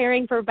I'm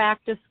preparing for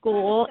back to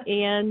school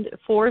and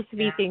 4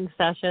 speaking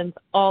sessions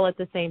all at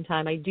the same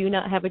time. I do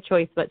not have a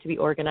choice but to be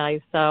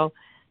organized. So,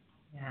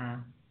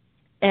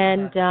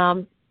 and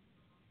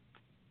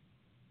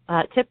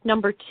tip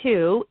number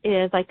 2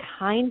 is I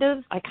kind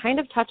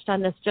of touched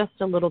on this just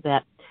a little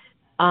bit,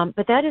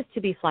 but that is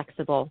to be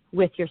flexible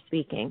with your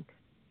speaking.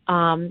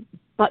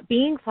 But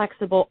being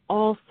flexible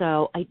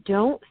also, I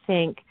don't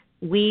think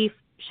we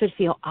should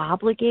feel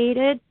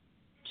obligated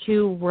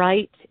to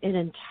write an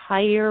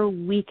entire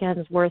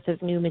weekend's worth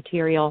of new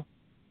material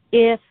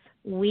if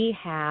we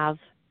have,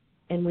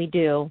 and we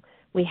do,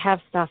 we have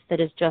stuff that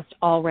is just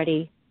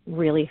already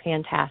really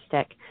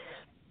fantastic.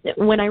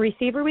 When I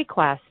receive a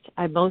request,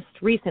 I most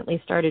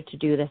recently started to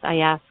do this. I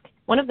ask,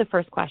 one of the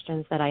first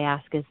questions that I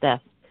ask is this: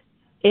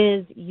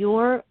 is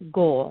your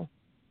goal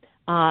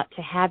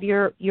to have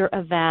your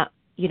event,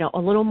 a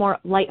little more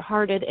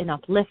lighthearted and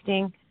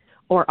uplifting,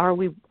 or are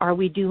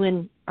we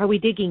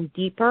digging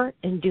deeper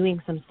and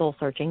doing some soul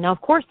searching? Now,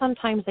 of course,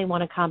 sometimes they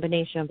want a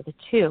combination of the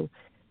two,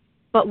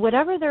 but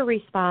whatever their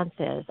response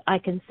is, I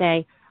can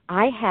say,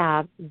 I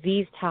have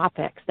these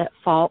topics that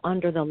fall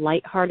under the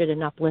lighthearted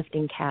and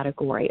uplifting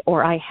category,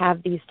 or I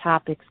have these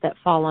topics that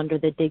fall under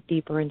the dig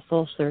deeper and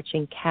soul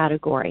searching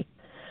category.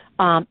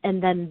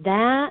 And then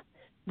that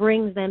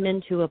brings them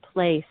into a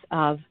place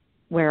of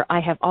where I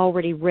have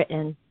already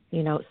written,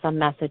 some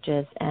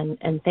messages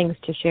and things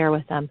to share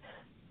with them.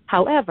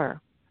 However,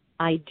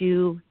 I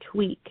do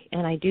tweak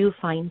and I do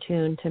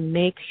fine-tune to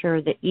make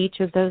sure that each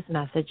of those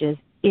messages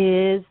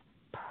is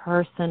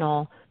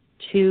personal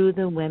to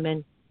the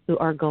women who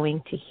are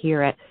going to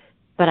hear it.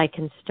 But I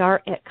can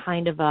start at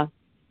kind of a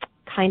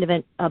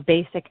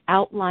basic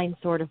outline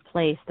sort of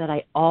place that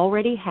I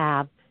already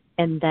have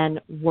and then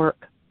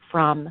work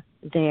from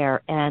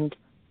there. And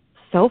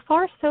so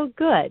far, so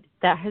good.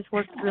 That has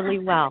worked really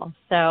well.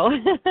 So.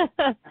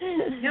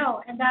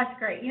 No, and that's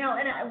great.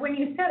 And when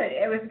you said it,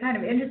 it was kind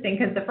of interesting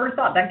because the first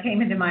thought that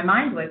came into my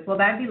mind was, well,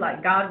 that'd be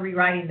like God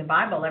rewriting the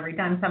Bible every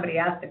time somebody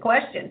asked a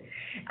question.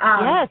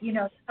 Yes.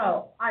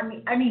 So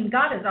I mean,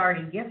 God has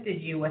already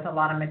gifted you with a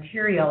lot of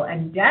material,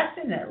 and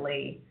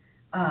definitely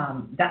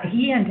that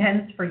He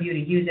intends for you to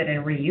use it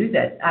and reuse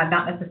it.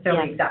 Not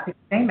necessarily exactly the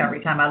same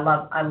every time. I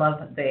love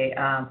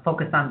the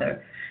focus on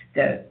the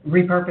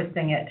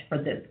repurposing it for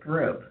this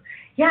group.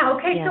 Yeah,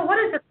 okay, So what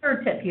is the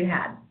third tip you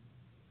had?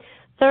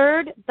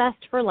 Third, best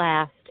for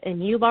last,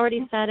 and you've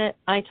already said it.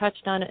 I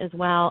touched on it as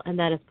well, and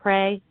that is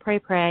pray, pray,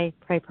 pray,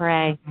 pray,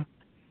 pray.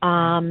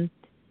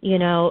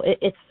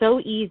 It's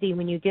so easy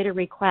when you get a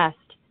request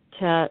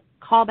to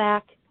call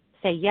back,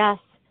 say yes,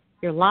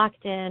 you're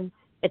locked in,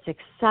 it's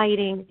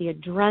exciting, the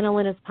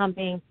adrenaline is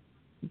pumping,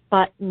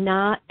 but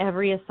not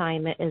every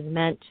assignment is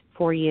meant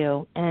for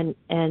you. And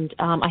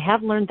I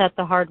have learned that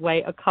the hard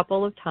way a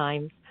couple of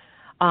times,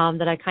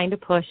 that I kind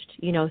of pushed,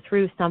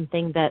 through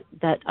something that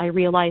I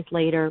realized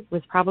later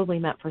was probably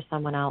meant for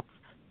someone else.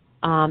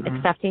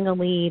 Accepting a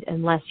lead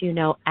unless you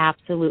know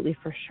absolutely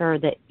for sure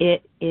that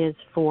it is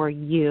for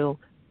you.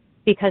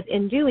 Because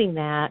in doing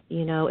that,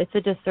 it's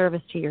a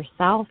disservice to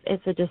yourself,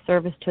 it's a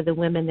disservice to the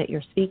women that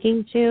you're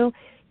speaking to,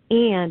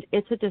 and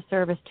it's a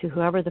disservice to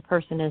whoever the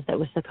person is that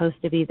was supposed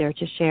to be there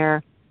to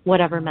share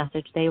whatever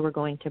message they were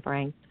going to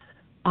bring.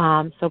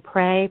 So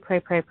pray, pray,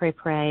 pray, pray,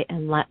 pray,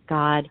 and let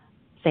God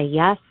say,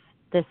 yes,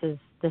 this is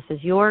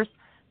yours.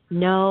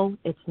 No,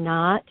 it's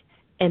not.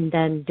 And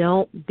then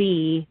don't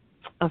be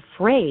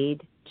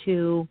afraid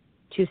to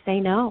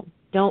say no.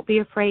 Don't be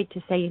afraid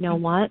to say, you know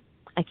what,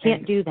 I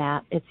can't do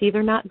that. It's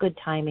either not good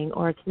timing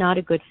or it's not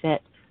a good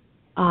fit.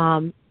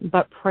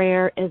 But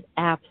prayer is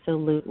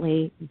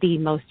absolutely the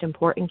most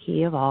important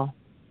key of all.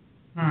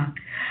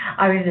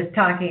 I was just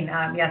talking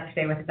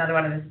yesterday with another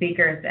one of the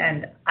speakers,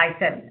 and I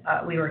said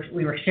we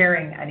were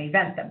sharing an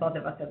event that both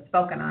of us have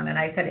spoken on, and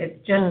I said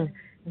it's just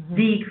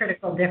the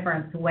critical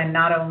difference when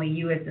not only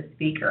you as the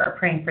speaker are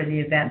praying for the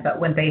event, but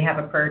when they have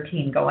a prayer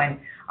team going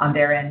on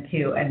their end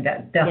too, and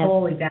the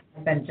whole event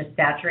has been just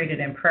saturated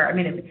in prayer. I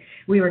mean,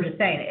 we were just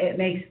saying it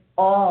makes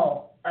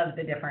all of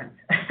the difference.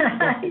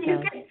 An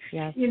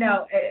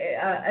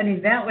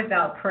event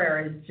without prayer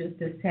is just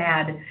a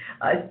sad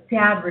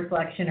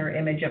reflection or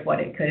image of what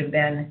it could have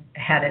been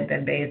had it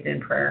been bathed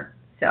in prayer.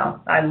 So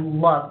I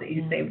love that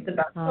you saved the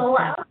best for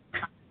last.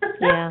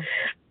 Yeah.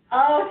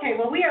 Okay,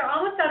 well, we are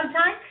almost out of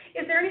time.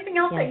 Is there anything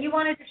else that you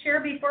wanted to share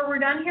before we're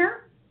done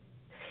here?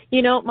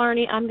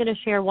 Marnie, I'm going to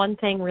share one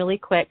thing really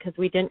quick because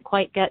we didn't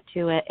quite get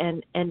to it,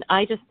 and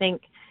I just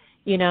think,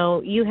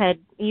 you had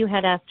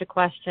asked a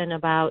question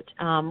about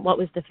what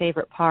was the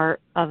favorite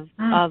part of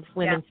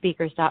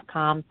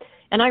womenspeakers.com,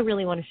 and I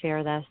really want to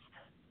share this.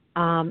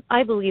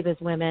 I believe as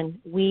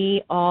women,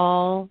 we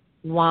all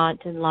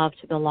want and love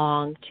to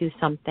belong to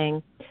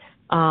something.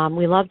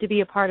 We love to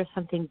be a part of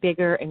something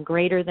bigger and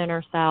greater than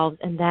ourselves,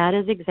 and that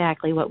is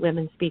exactly what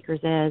Women Speakers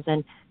is.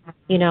 And,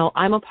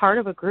 I'm a part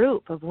of a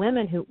group of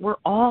women who we're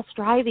all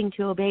striving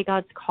to obey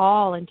God's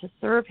call and to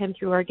serve Him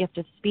through our gift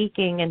of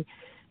speaking, and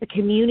a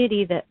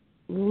community that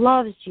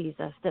loves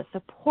Jesus, that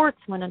supports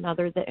one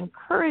another, that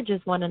encourages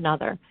one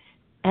another.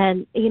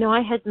 And,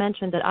 I had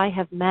mentioned that I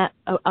have met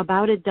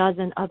about a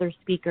dozen other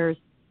speakers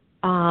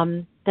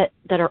that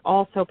are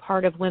also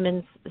part of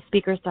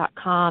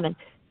womenspeakers.com, and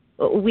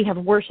we have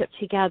worshiped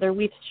together.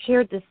 We've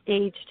shared the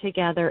stage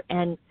together,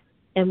 and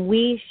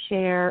we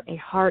share a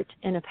heart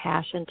and a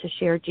passion to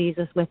share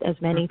Jesus with as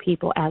many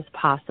people as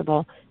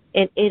possible.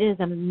 And it is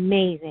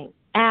amazing,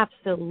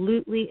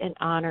 absolutely an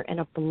honor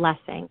and a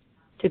blessing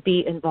to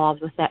be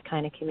involved with that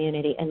kind of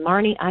community. And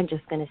Marnie, I'm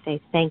just going to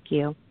say thank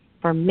you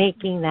for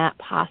making that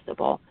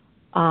possible.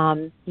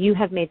 You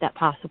have made that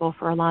possible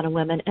for a lot of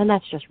women, and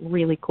that's just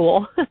really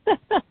cool.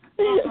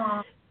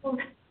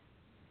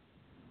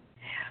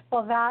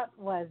 Well, that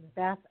was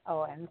Beth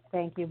Owens.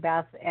 Thank you,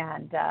 Beth,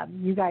 and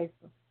you guys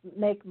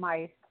make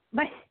my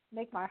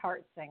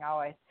heart sing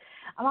always.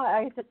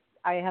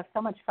 I have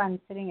so much fun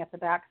sitting at the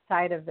back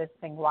side of this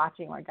thing,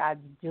 watching what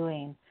God's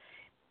doing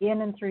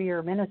in and through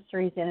your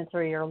ministries, in and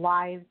through your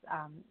lives.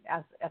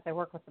 As I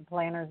work with the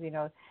planners,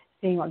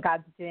 seeing what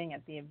God's doing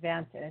at the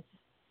event, and it's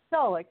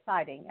so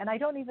exciting. And I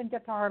don't even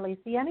get to hardly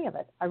see any of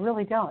it. I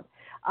really don't.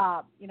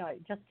 I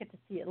just get to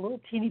see a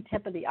little teeny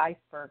tip of the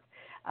iceberg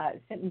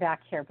sitting back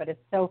here. But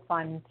it's so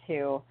fun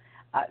to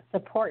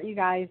support you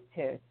guys,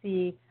 to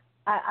see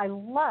I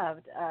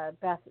loved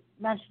Beth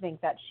mentioning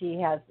that she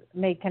has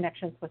made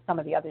connections with some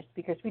of the other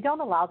speakers. We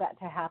don't allow that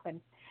to happen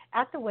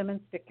at the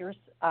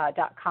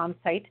womenspeakers.com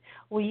site.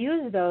 We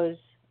use those.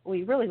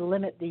 We really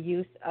limit the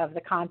use of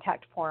the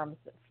contact forms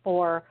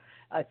for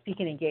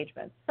speaking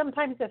engagements.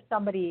 Sometimes if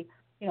somebody,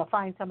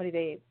 finds somebody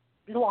they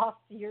lost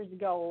years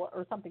ago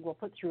or something, we'll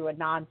put through a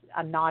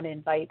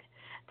non-invite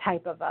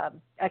type of a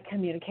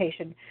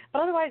communication.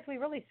 But otherwise, we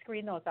really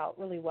screen those out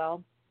really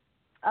well.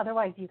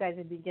 Otherwise, you guys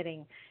would be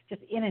getting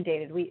just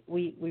inundated. We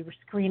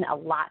screen a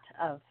lot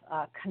of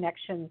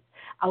connections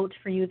out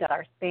for you that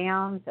are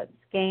spams and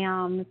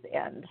scams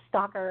and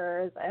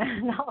stalkers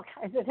and all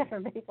kinds of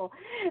different people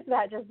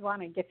that just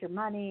want to get your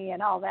money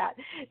and all that.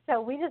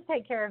 So we just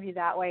take care of you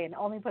that way and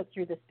only put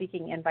through the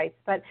speaking invites.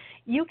 But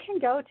you can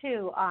go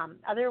to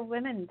other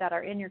women that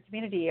are in your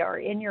community or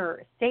in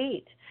your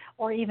state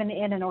or even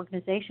in an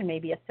organization,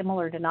 maybe a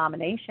similar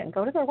denomination.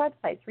 Go to their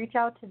websites, reach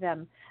out to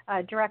them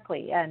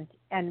directly and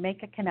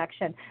make a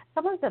connection.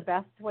 Some of the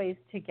best ways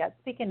to get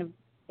speaking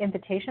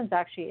invitations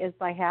actually is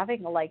by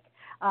having, like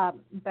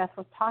Beth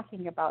was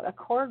talking about, a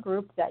core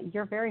group that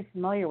you're very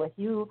familiar with.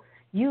 You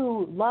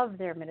love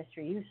their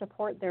ministry. You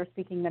support their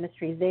speaking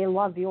ministry. They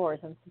love yours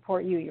and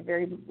support you. You're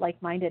very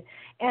like-minded.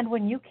 And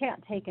when you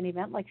can't take an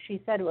event, like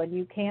she said, when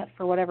you can't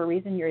for whatever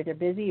reason, you're either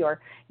busy or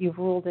you've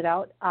ruled it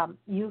out,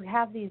 you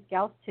have these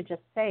gals to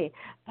just say,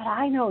 but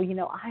I know,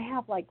 I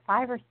have like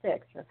 5 or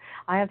 6 or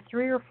I have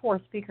 3 or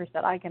 4 speakers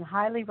that I can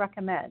highly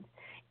recommend.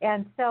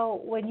 And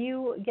so when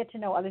you get to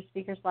know other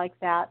speakers like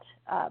that,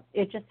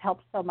 it just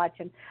helps so much.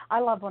 And I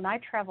love when I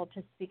travel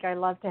to speak, I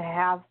love to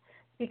have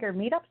speaker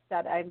meetups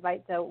that I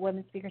invite the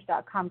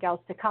womenspeakers.com gals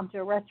to come to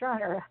a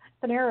restaurant or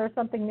a Panera or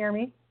something near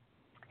me.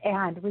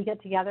 And we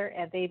get together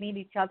and they meet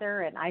each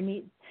other and I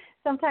meet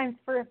sometimes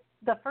for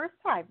the first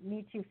time,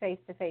 meet you face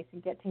to face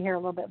and get to hear a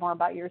little bit more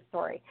about your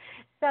story.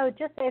 So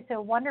just it's a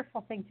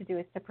wonderful thing to do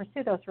is to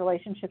pursue those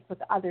relationships with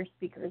other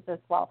speakers as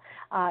well.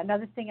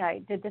 Another thing I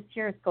did this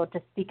year is go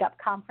to Speak Up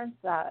Conference,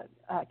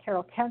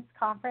 Carol Kent's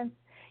conference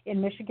in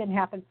Michigan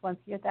happens once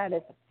a year. That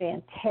is a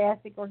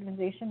fantastic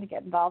organization to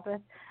get involved with.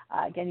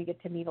 Again, you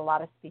get to meet a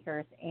lot of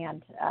speakers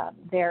and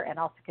there and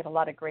also get a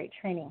lot of great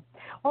training.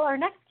 Well, our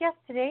next guest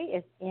today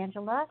is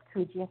Angela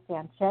Cuggia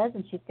Sanchez,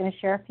 and she's going to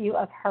share a few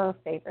of her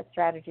favorite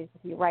strategies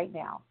with you right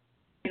now.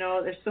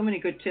 There's so many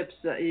good tips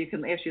that you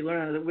can actually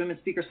learn on the Women's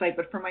Speaker site,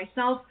 but for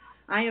myself,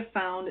 I have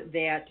found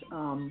that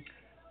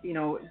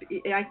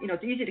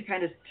it's easy to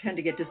kind of tend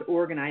to get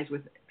disorganized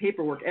with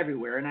paperwork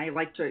everywhere, and I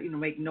like to,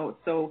 make notes.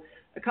 So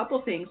a couple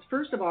of things.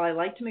 First of all, I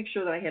like to make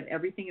sure that I have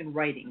everything in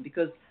writing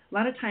because a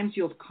lot of times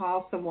you'll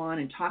call someone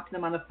and talk to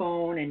them on the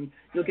phone and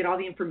you'll get all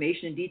the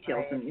information and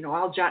details. And,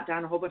 I'll jot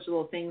down a whole bunch of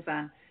little things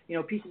on,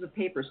 pieces of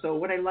paper. So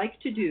what I like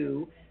to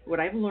do, what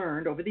I've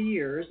learned over the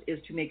years, is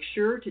to make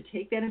sure to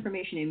take that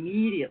information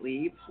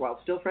immediately while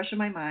it's still fresh in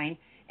my mind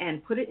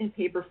and put it in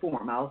paper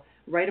form. I'll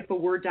write up a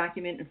Word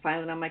document and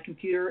file it on my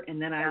computer, and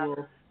then I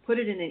will put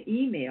it in an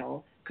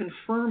email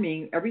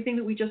confirming everything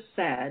that we just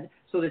said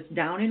so that it's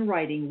down in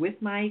writing with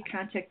my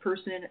contact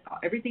person,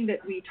 everything that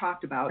we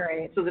talked about,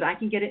 so that I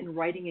can get it in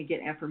writing and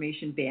get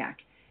affirmation back.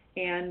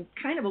 And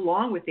kind of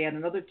along with that,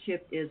 another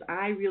tip is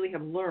I really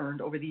have learned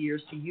over the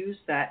years to use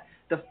the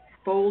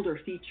folder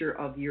feature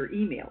of your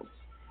emails.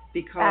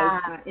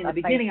 Because in the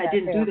beginning I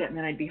didn't do that, and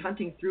then I'd be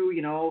hunting through,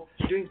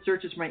 doing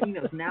searches for my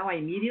emails. Now I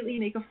immediately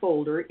make a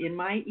folder in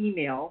my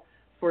email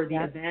for the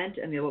event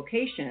and the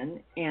location,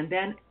 and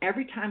then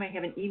every time I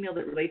have an email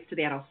that relates to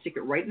that, I'll stick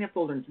it right in that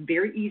folder. And it's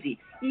very easy,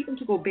 even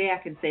to go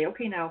back and say,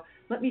 okay, now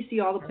let me see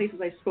all the places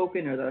I've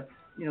spoken, or the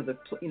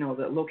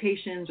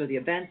locations or the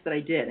events that I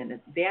did, and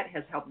that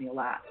has helped me a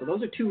lot. So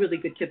those are 2 really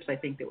good tips I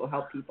think that will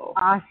help people.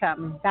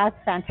 Awesome, that's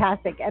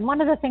fantastic. And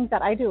one of the things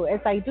that I do is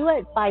I do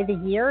it by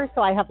the year,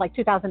 so I have like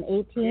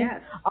 2018,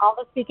 all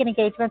the speaking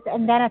engagements,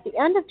 and then at the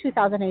end of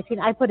 2018,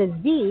 I put a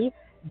Z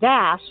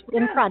dash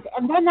in front,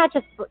 and then that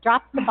just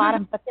drops the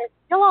bottom, but they're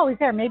still always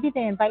there. Maybe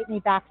they invite me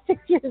back 6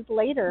 years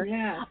later.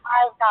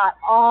 I've got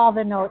all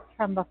the notes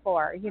from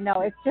before.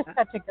 It's just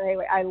such a great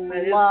way. I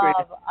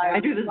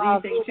do the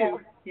Z thing too.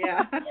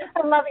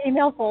 I love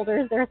email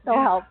folders. They're so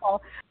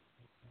helpful.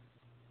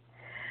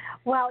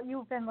 Well,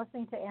 you've been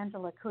listening to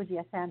Angela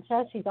Cuggia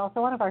Sanchez. She's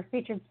also one of our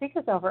featured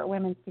speakers over at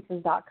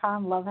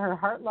womenspeakers.com. Love her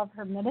heart, love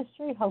her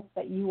ministry. Hope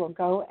that you will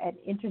go and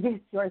introduce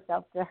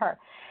yourself to her.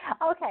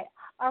 Okay,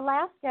 our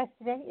last guest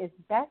today is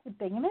Beth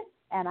Bingaman,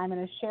 and I'm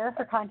going to share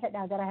her content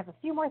now that I have a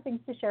few more things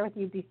to share with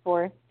you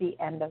before the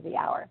end of the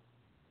hour.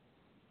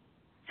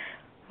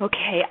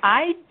 Okay,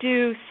 I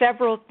do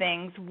several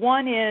things.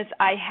 One is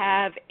I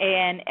have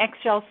an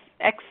Excel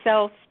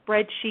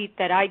spreadsheet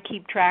that I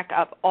keep track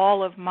of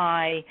all of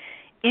my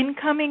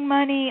incoming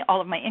money, all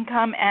of my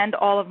income, and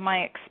all of my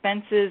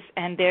expenses,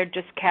 and they're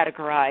just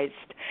categorized.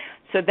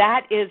 So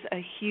that is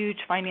a huge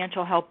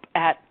financial help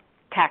at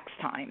tax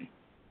time.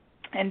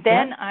 And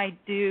then I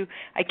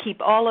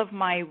keep all of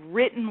my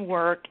written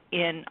work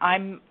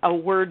I'm a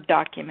Word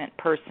document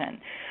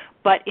person,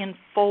 but in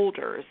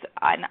folders.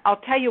 And I'll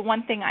tell you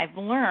one thing I've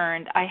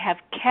learned. I have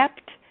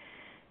kept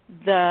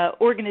the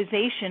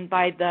organization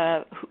by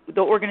the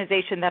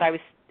organization that I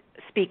was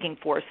speaking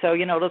for. So,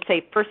 let's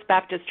say First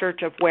Baptist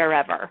Church of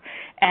wherever,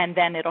 and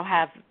then it'll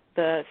have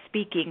the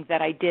speaking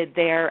that I did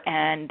there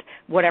and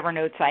whatever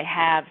notes I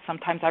have.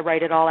 Sometimes I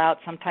write it all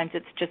out. Sometimes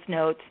it's just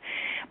notes.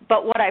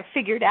 But what I've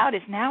figured out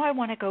is now I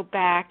want to go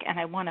back and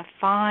I want to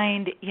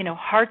find,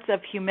 Hearts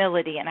of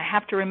Humility, and I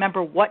have to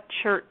remember what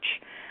church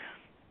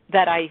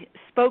that I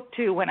spoke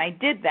to when I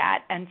did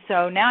that. And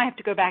so now I have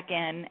to go back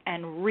in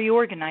and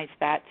reorganize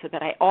that so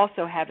that I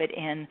also have it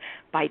in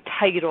by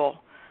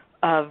title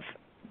of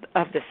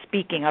the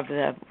speaking of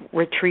the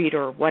retreat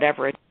or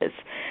whatever it is.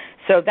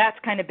 So that's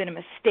kind of been a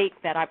mistake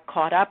that I've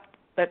caught up,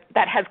 but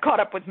that has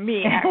caught up with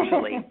me,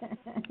 actually.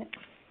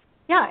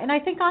 Yeah, and I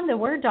think on the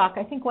Word doc,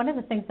 I think one of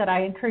the things that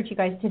I encourage you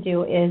guys to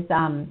do is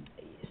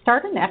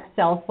start an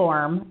Excel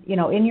form,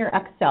 in your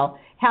Excel.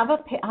 Have a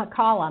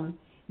column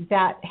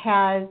that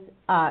has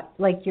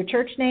like your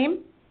church name,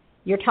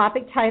 your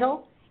topic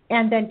title,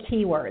 and then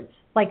keywords,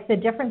 like the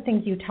different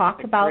things you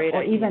talked about,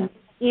 or even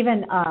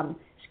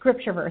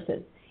scripture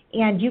verses.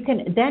 And you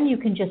can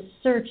just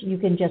search. You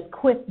can just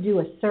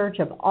do a search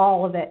of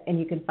all of it, and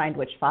you can find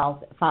which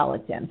file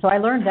it's in. So I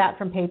learned that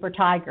from Paper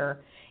Tiger,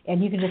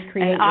 and you can just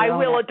create. And I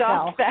will Excel.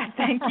 adopt that.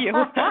 Thank you.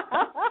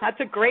 That's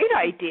a great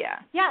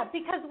idea. Yeah,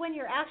 because when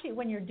you're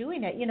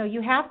doing it,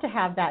 you have to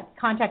have that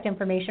contact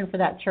information for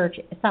that church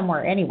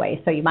somewhere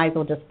anyway. So you might as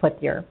well just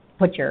put your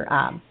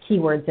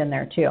keywords in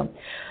there too.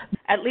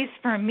 At least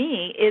for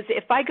me, is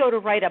if I go to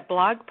write a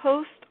blog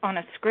post on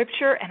a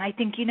scripture, and I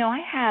think,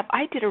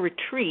 I did a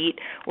retreat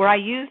where I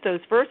used those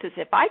verses.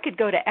 If I could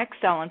go to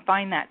Excel and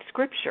find that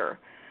scripture,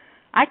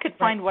 I could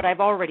find what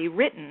I've already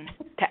written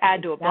to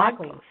add to a blog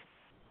post.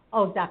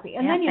 Oh, exactly.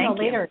 And then,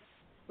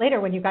 later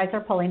when you guys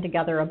are pulling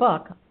together a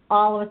book,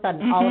 all of a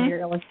sudden, all of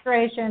your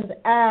illustrations,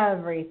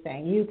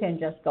 everything, you can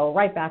just go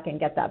right back and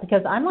get that.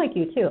 Because I'm like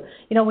you, too.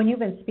 When you've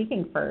been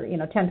speaking for,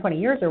 10, 20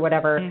 years or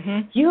whatever,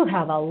 you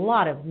have a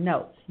lot of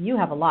notes. You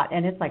have a lot.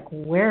 And it's like,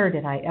 where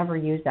did I ever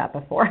use that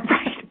before?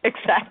 Right,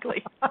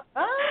 exactly.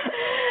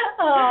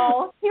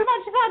 Oh, you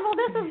much fun. Well,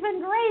 this has been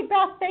great,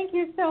 Beth. Thank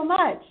you so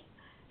much.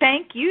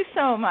 Thank you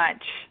so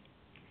much.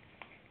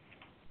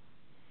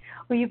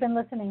 Well, you've been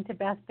listening to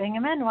Beth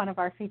Bingaman, one of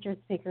our featured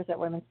speakers at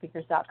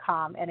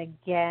womenspeakers.com. And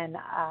again,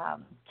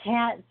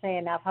 can't say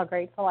enough how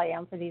grateful I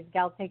am for these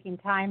gals taking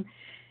time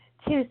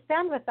to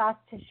spend with us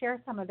to share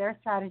some of their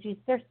strategies.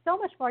 There's so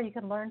much more you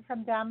can learn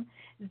from them.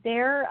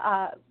 Their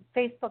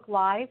Facebook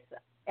Lives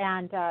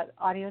and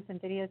audios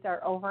and videos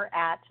are over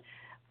at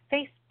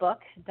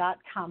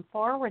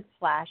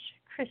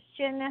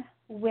facebook.com/Christian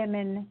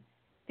Women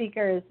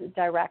Speakers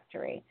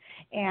Directory.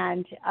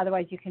 And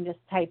otherwise, you can just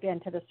type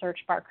into the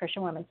search bar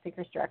Christian Women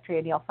Speakers Directory,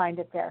 and you'll find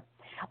it there.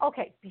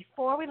 Okay,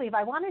 before we leave,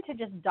 I wanted to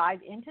just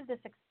dive into this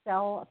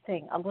Excel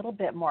thing a little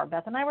bit more.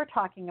 Beth and I were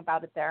talking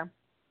about it there.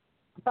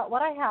 But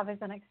what I have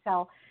is an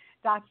Excel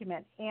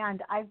document,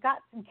 and I've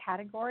got some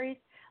categories.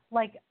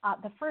 Like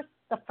the first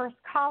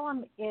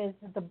column is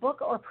the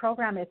book or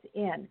program it's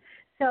in.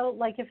 So,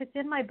 like if it's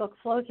in my book,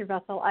 Flow Through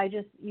Vessel, I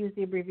just use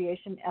the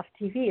abbreviation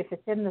FTV. If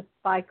it's in the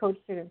SPY Coach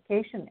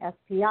Certification,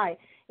 SPI.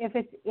 If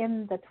it's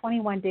in the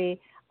 21-day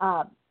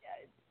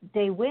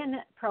Day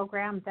Win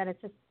program, then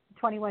it's just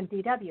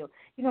 21DW.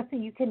 So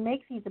you can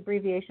make these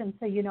abbreviations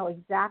so you know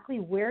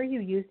exactly where you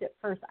used it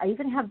first. I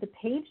even have the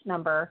page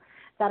number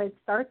that it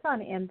starts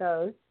on in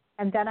those.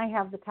 And then I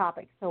have the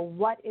topic. So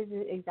what is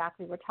it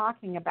exactly we're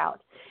talking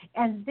about?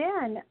 And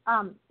then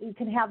you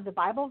can have the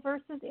Bible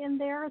verses in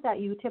there that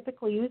you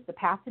typically use, the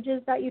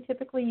passages that you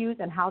typically use,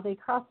 and how they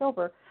cross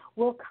over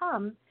will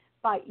come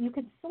by, you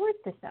can sort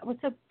this out.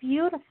 What's so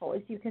beautiful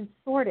is you can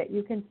sort it.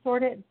 You can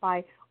sort it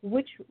by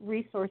which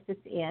resource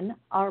it's in,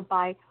 or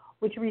by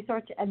which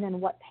resource and then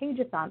what page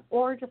it's on,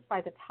 or just by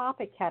the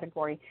topic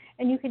category.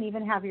 And you can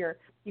even have you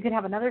can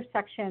have another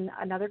section,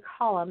 another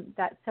column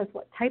that says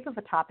what type of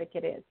a topic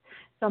it is.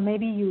 So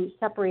maybe you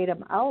separate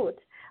them out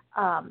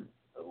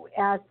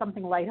as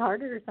something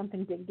lighthearted or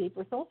something dig deep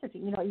or soul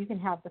searching. You can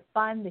have the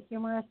fun, the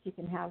humorous, you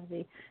can have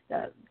the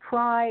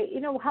cry,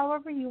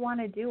 however you want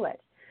to do it.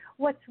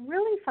 What's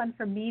really fun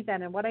for me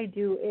then, and what I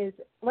do is,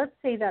 let's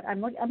say that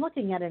I'm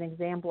looking at an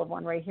example of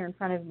one right here in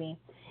front of me,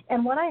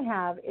 and what I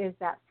have is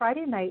that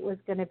Friday night was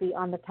going to be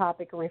on the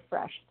topic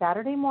refresh.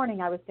 Saturday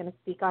morning I was going to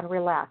speak on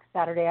relax.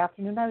 Saturday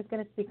afternoon I was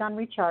going to speak on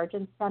recharge,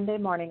 and Sunday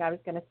morning I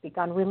was going to speak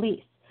on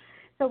release.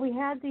 So we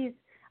had these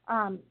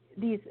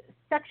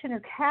section or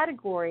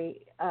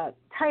category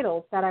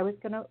titles that I was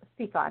going to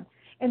speak on,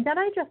 and then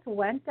I just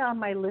went down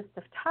my list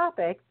of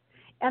topics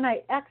and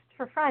I X'd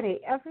for Friday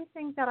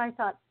everything that I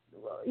thought,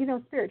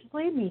 Spirit, just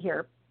lead me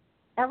here.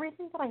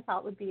 Everything that I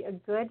thought would be a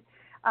good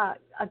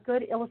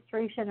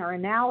illustration or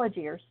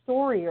analogy or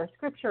story or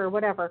scripture or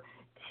whatever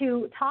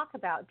to talk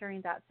about during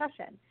that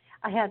session.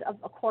 I had,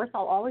 of course,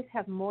 I'll always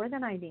have more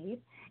than I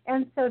need.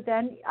 And so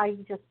then I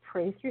just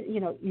pray through,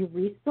 you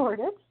resort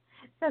it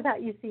so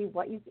that you see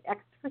what you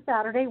X'd for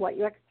Saturday, what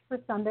you X'd for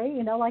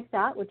Sunday, like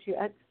that, which you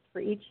X'd for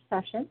each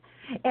session.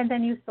 And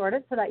then you sort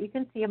it so that you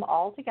can see them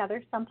all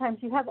together. Sometimes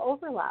you have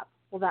overlap.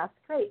 Well, that's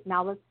great.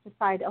 Now let's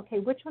decide, okay,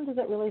 which one does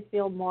it really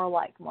feel more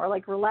like? More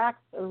like relax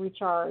or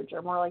recharge,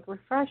 or more like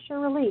refresh or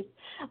release,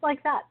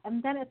 like that.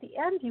 And then at the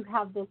end, you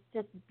have this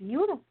just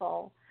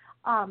beautiful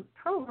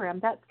program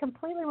that's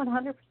completely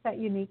 100%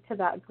 unique to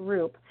that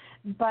group,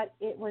 but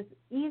it was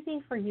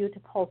easy for you to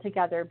pull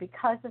together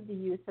because of the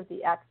use of the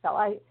Excel.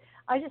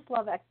 I just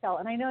love Excel,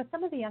 and I know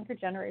some of the younger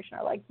generation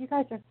are like, you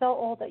guys are so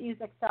old that use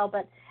Excel,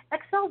 but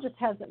Excel just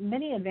has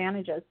many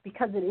advantages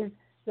because it is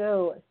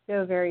so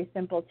very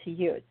simple to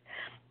use.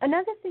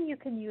 Another thing you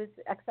can use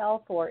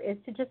Excel for is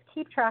to just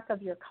keep track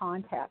of your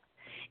contacts.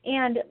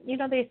 And,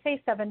 they say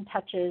 7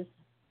 touches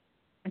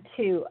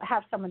to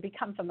have someone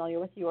become familiar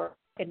with you or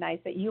recognize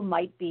that you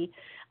might be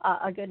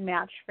a good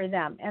match for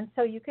them. And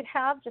so you could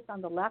have just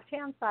on the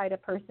left-hand side a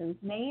person's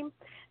name,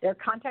 their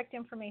contact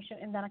information,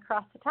 and then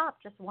across the top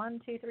just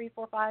 1, 2, 3,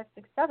 4, 5,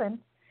 6, 7,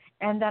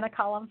 and then a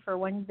column for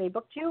when they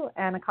booked you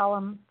and a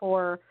column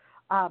for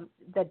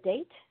the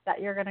date that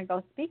you're going to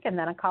go speak, and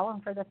then a column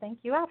for the thank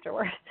you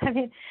afterwards. I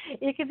mean,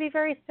 it could be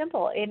very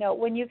simple.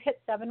 When you've hit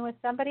 7 with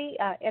somebody,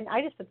 and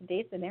I just put the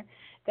dates in there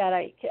that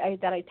I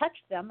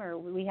touched them, or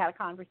we had a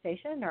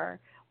conversation, or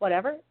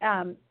whatever.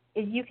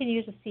 You can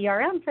use a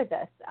CRM for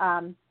this.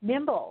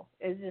 Nimble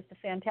is just a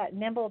fantastic.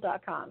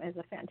 Nimble.com is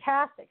a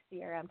fantastic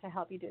CRM to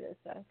help you do this.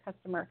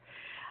 Customer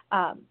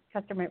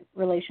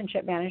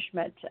relationship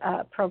management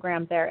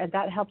program there, and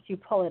that helps you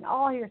pull in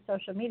all your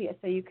social media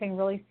so you can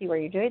really see where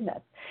you're doing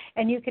this.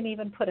 And you can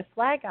even put a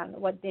flag on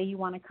what day you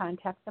want to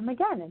contact them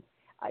again. And,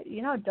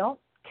 don't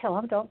kill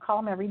them. Don't call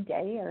them every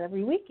day or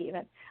every week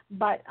even,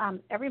 but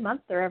every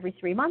month or every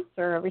 3 months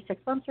or every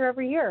 6 months or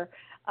every year,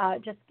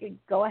 just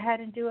go ahead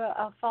and do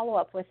a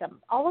follow-up with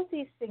them. All of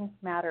these things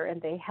matter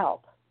and they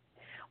help.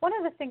 One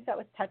of the things that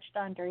was touched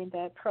on during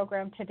the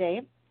program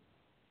today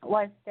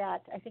was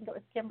that, I think it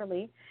was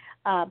Kimberly,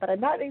 but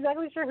I'm not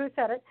exactly sure who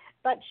said it,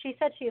 but she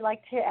said she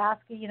liked to ask,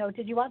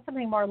 did you want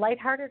something more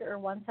lighthearted or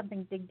want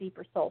something dig deep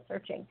or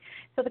soul-searching?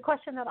 So the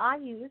question that I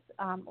use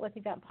with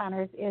event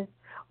planners is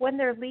when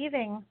the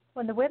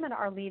women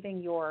are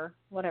leaving your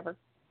whatever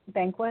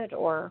banquet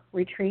or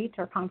retreat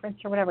or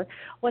conference or whatever,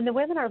 when the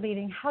women are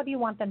leaving, how do you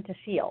want them to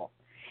feel?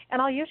 And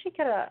I'll usually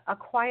get a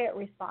quiet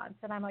response,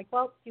 and I'm like,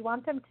 well, do you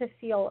want them to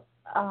feel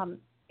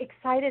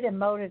excited and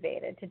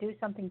motivated to do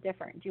something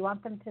different? Do you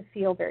want them to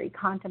feel very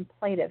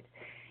contemplative?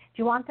 Do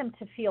you want them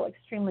to feel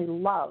extremely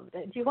loved?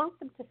 Do you want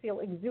them to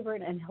feel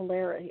exuberant and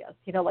hilarious?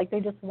 Like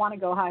they just want to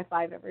go high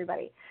five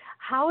everybody.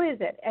 How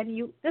is it?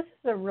 And this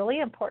is a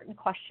really important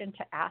question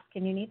to ask,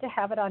 and you need to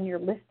have it on your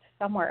list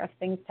somewhere of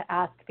things to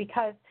ask,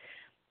 because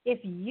if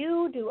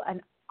you do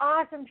an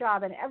awesome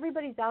job and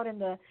everybody's out in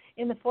the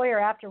foyer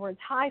afterwards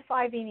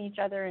high-fiving each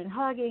other and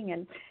hugging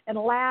and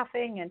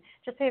laughing and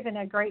just having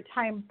a great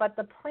time, but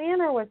the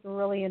planner was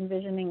really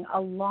envisioning a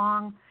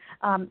long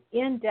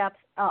in-depth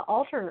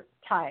altar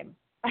time,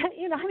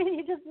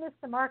 you just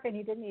missed the mark and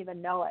you didn't even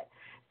know it.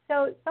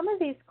 So some of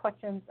these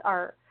questions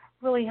are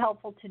really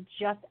helpful to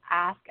just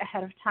ask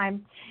ahead of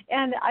time.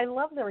 And I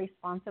love the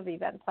response of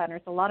event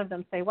planners. A lot of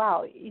them say,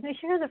 wow,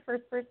 you're the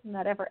first person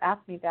that ever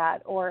asked me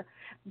that. Or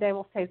they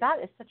will say,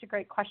 that is such a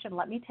great question.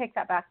 Let me take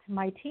that back to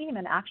my team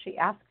and actually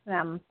ask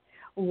them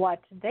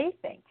what they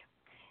think.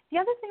 The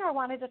other thing I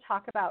wanted to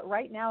talk about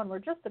right now, and we're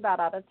just about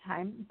out of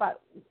time,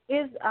 but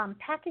is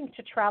packing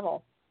to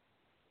travel.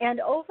 And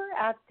over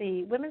at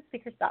the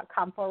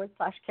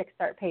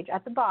womenspeakers.com/Kickstart page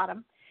at the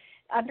bottom,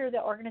 under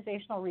the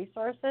organizational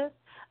resources,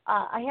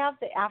 I have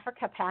the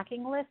Africa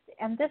packing list,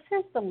 and this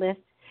is the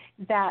list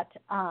that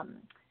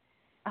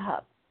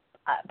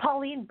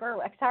Pauline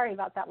Berwick, sorry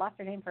about that, lost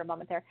her name for a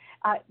moment there,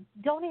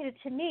 donated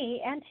to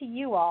me and to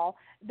you all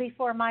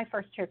before my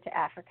first trip to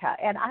Africa.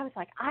 And I was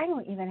like, I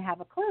don't even have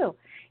a clue.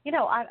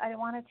 I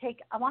want to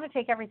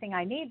take everything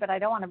I need, but I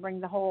don't want to bring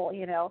the whole,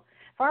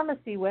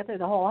 pharmacy with or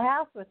the whole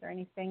house with or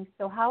anything.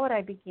 So how would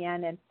I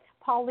begin? And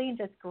Pauline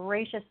just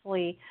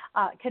graciously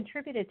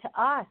contributed to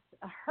us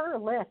her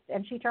list,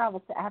 and she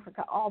travels to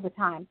Africa all the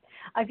time.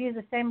 I've used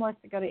the same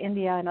list to go to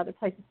India and other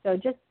places. So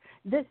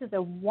this is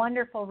a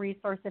wonderful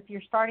resource if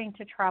you're starting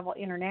to travel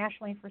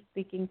internationally for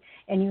speaking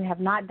and you have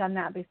not done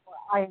that before.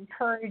 I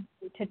encourage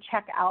you to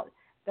check out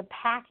the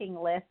packing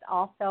list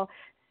also.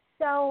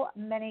 So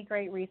many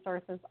great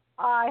resources.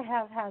 I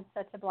have had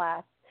such a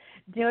blast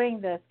doing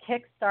this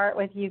Kickstart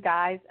with you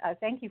guys.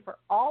 Thank you for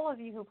all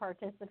of you who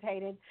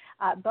participated,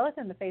 both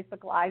in the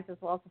Facebook Lives as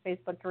well as the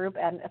Facebook group,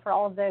 and for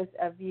all of those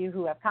of you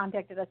who have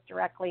contacted us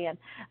directly and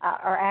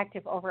are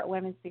active over at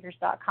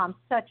womenspeakers.com.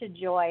 Such a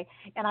joy,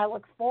 and I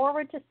look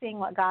forward to seeing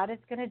what God is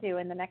going to do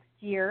in the next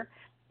year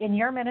in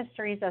your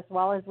ministries as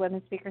well as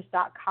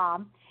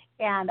womenspeakers.com.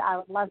 And I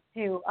would love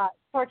to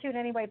support you in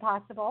any way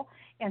possible.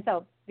 And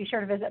so be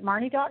sure to visit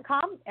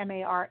marnie.com,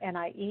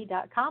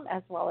 marnie.com,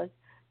 as well as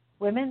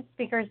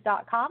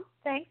womenspeakers.com.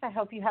 Thanks. I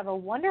hope you have a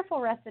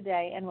wonderful rest of the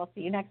day, and we'll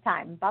see you next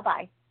time.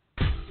 Bye-bye.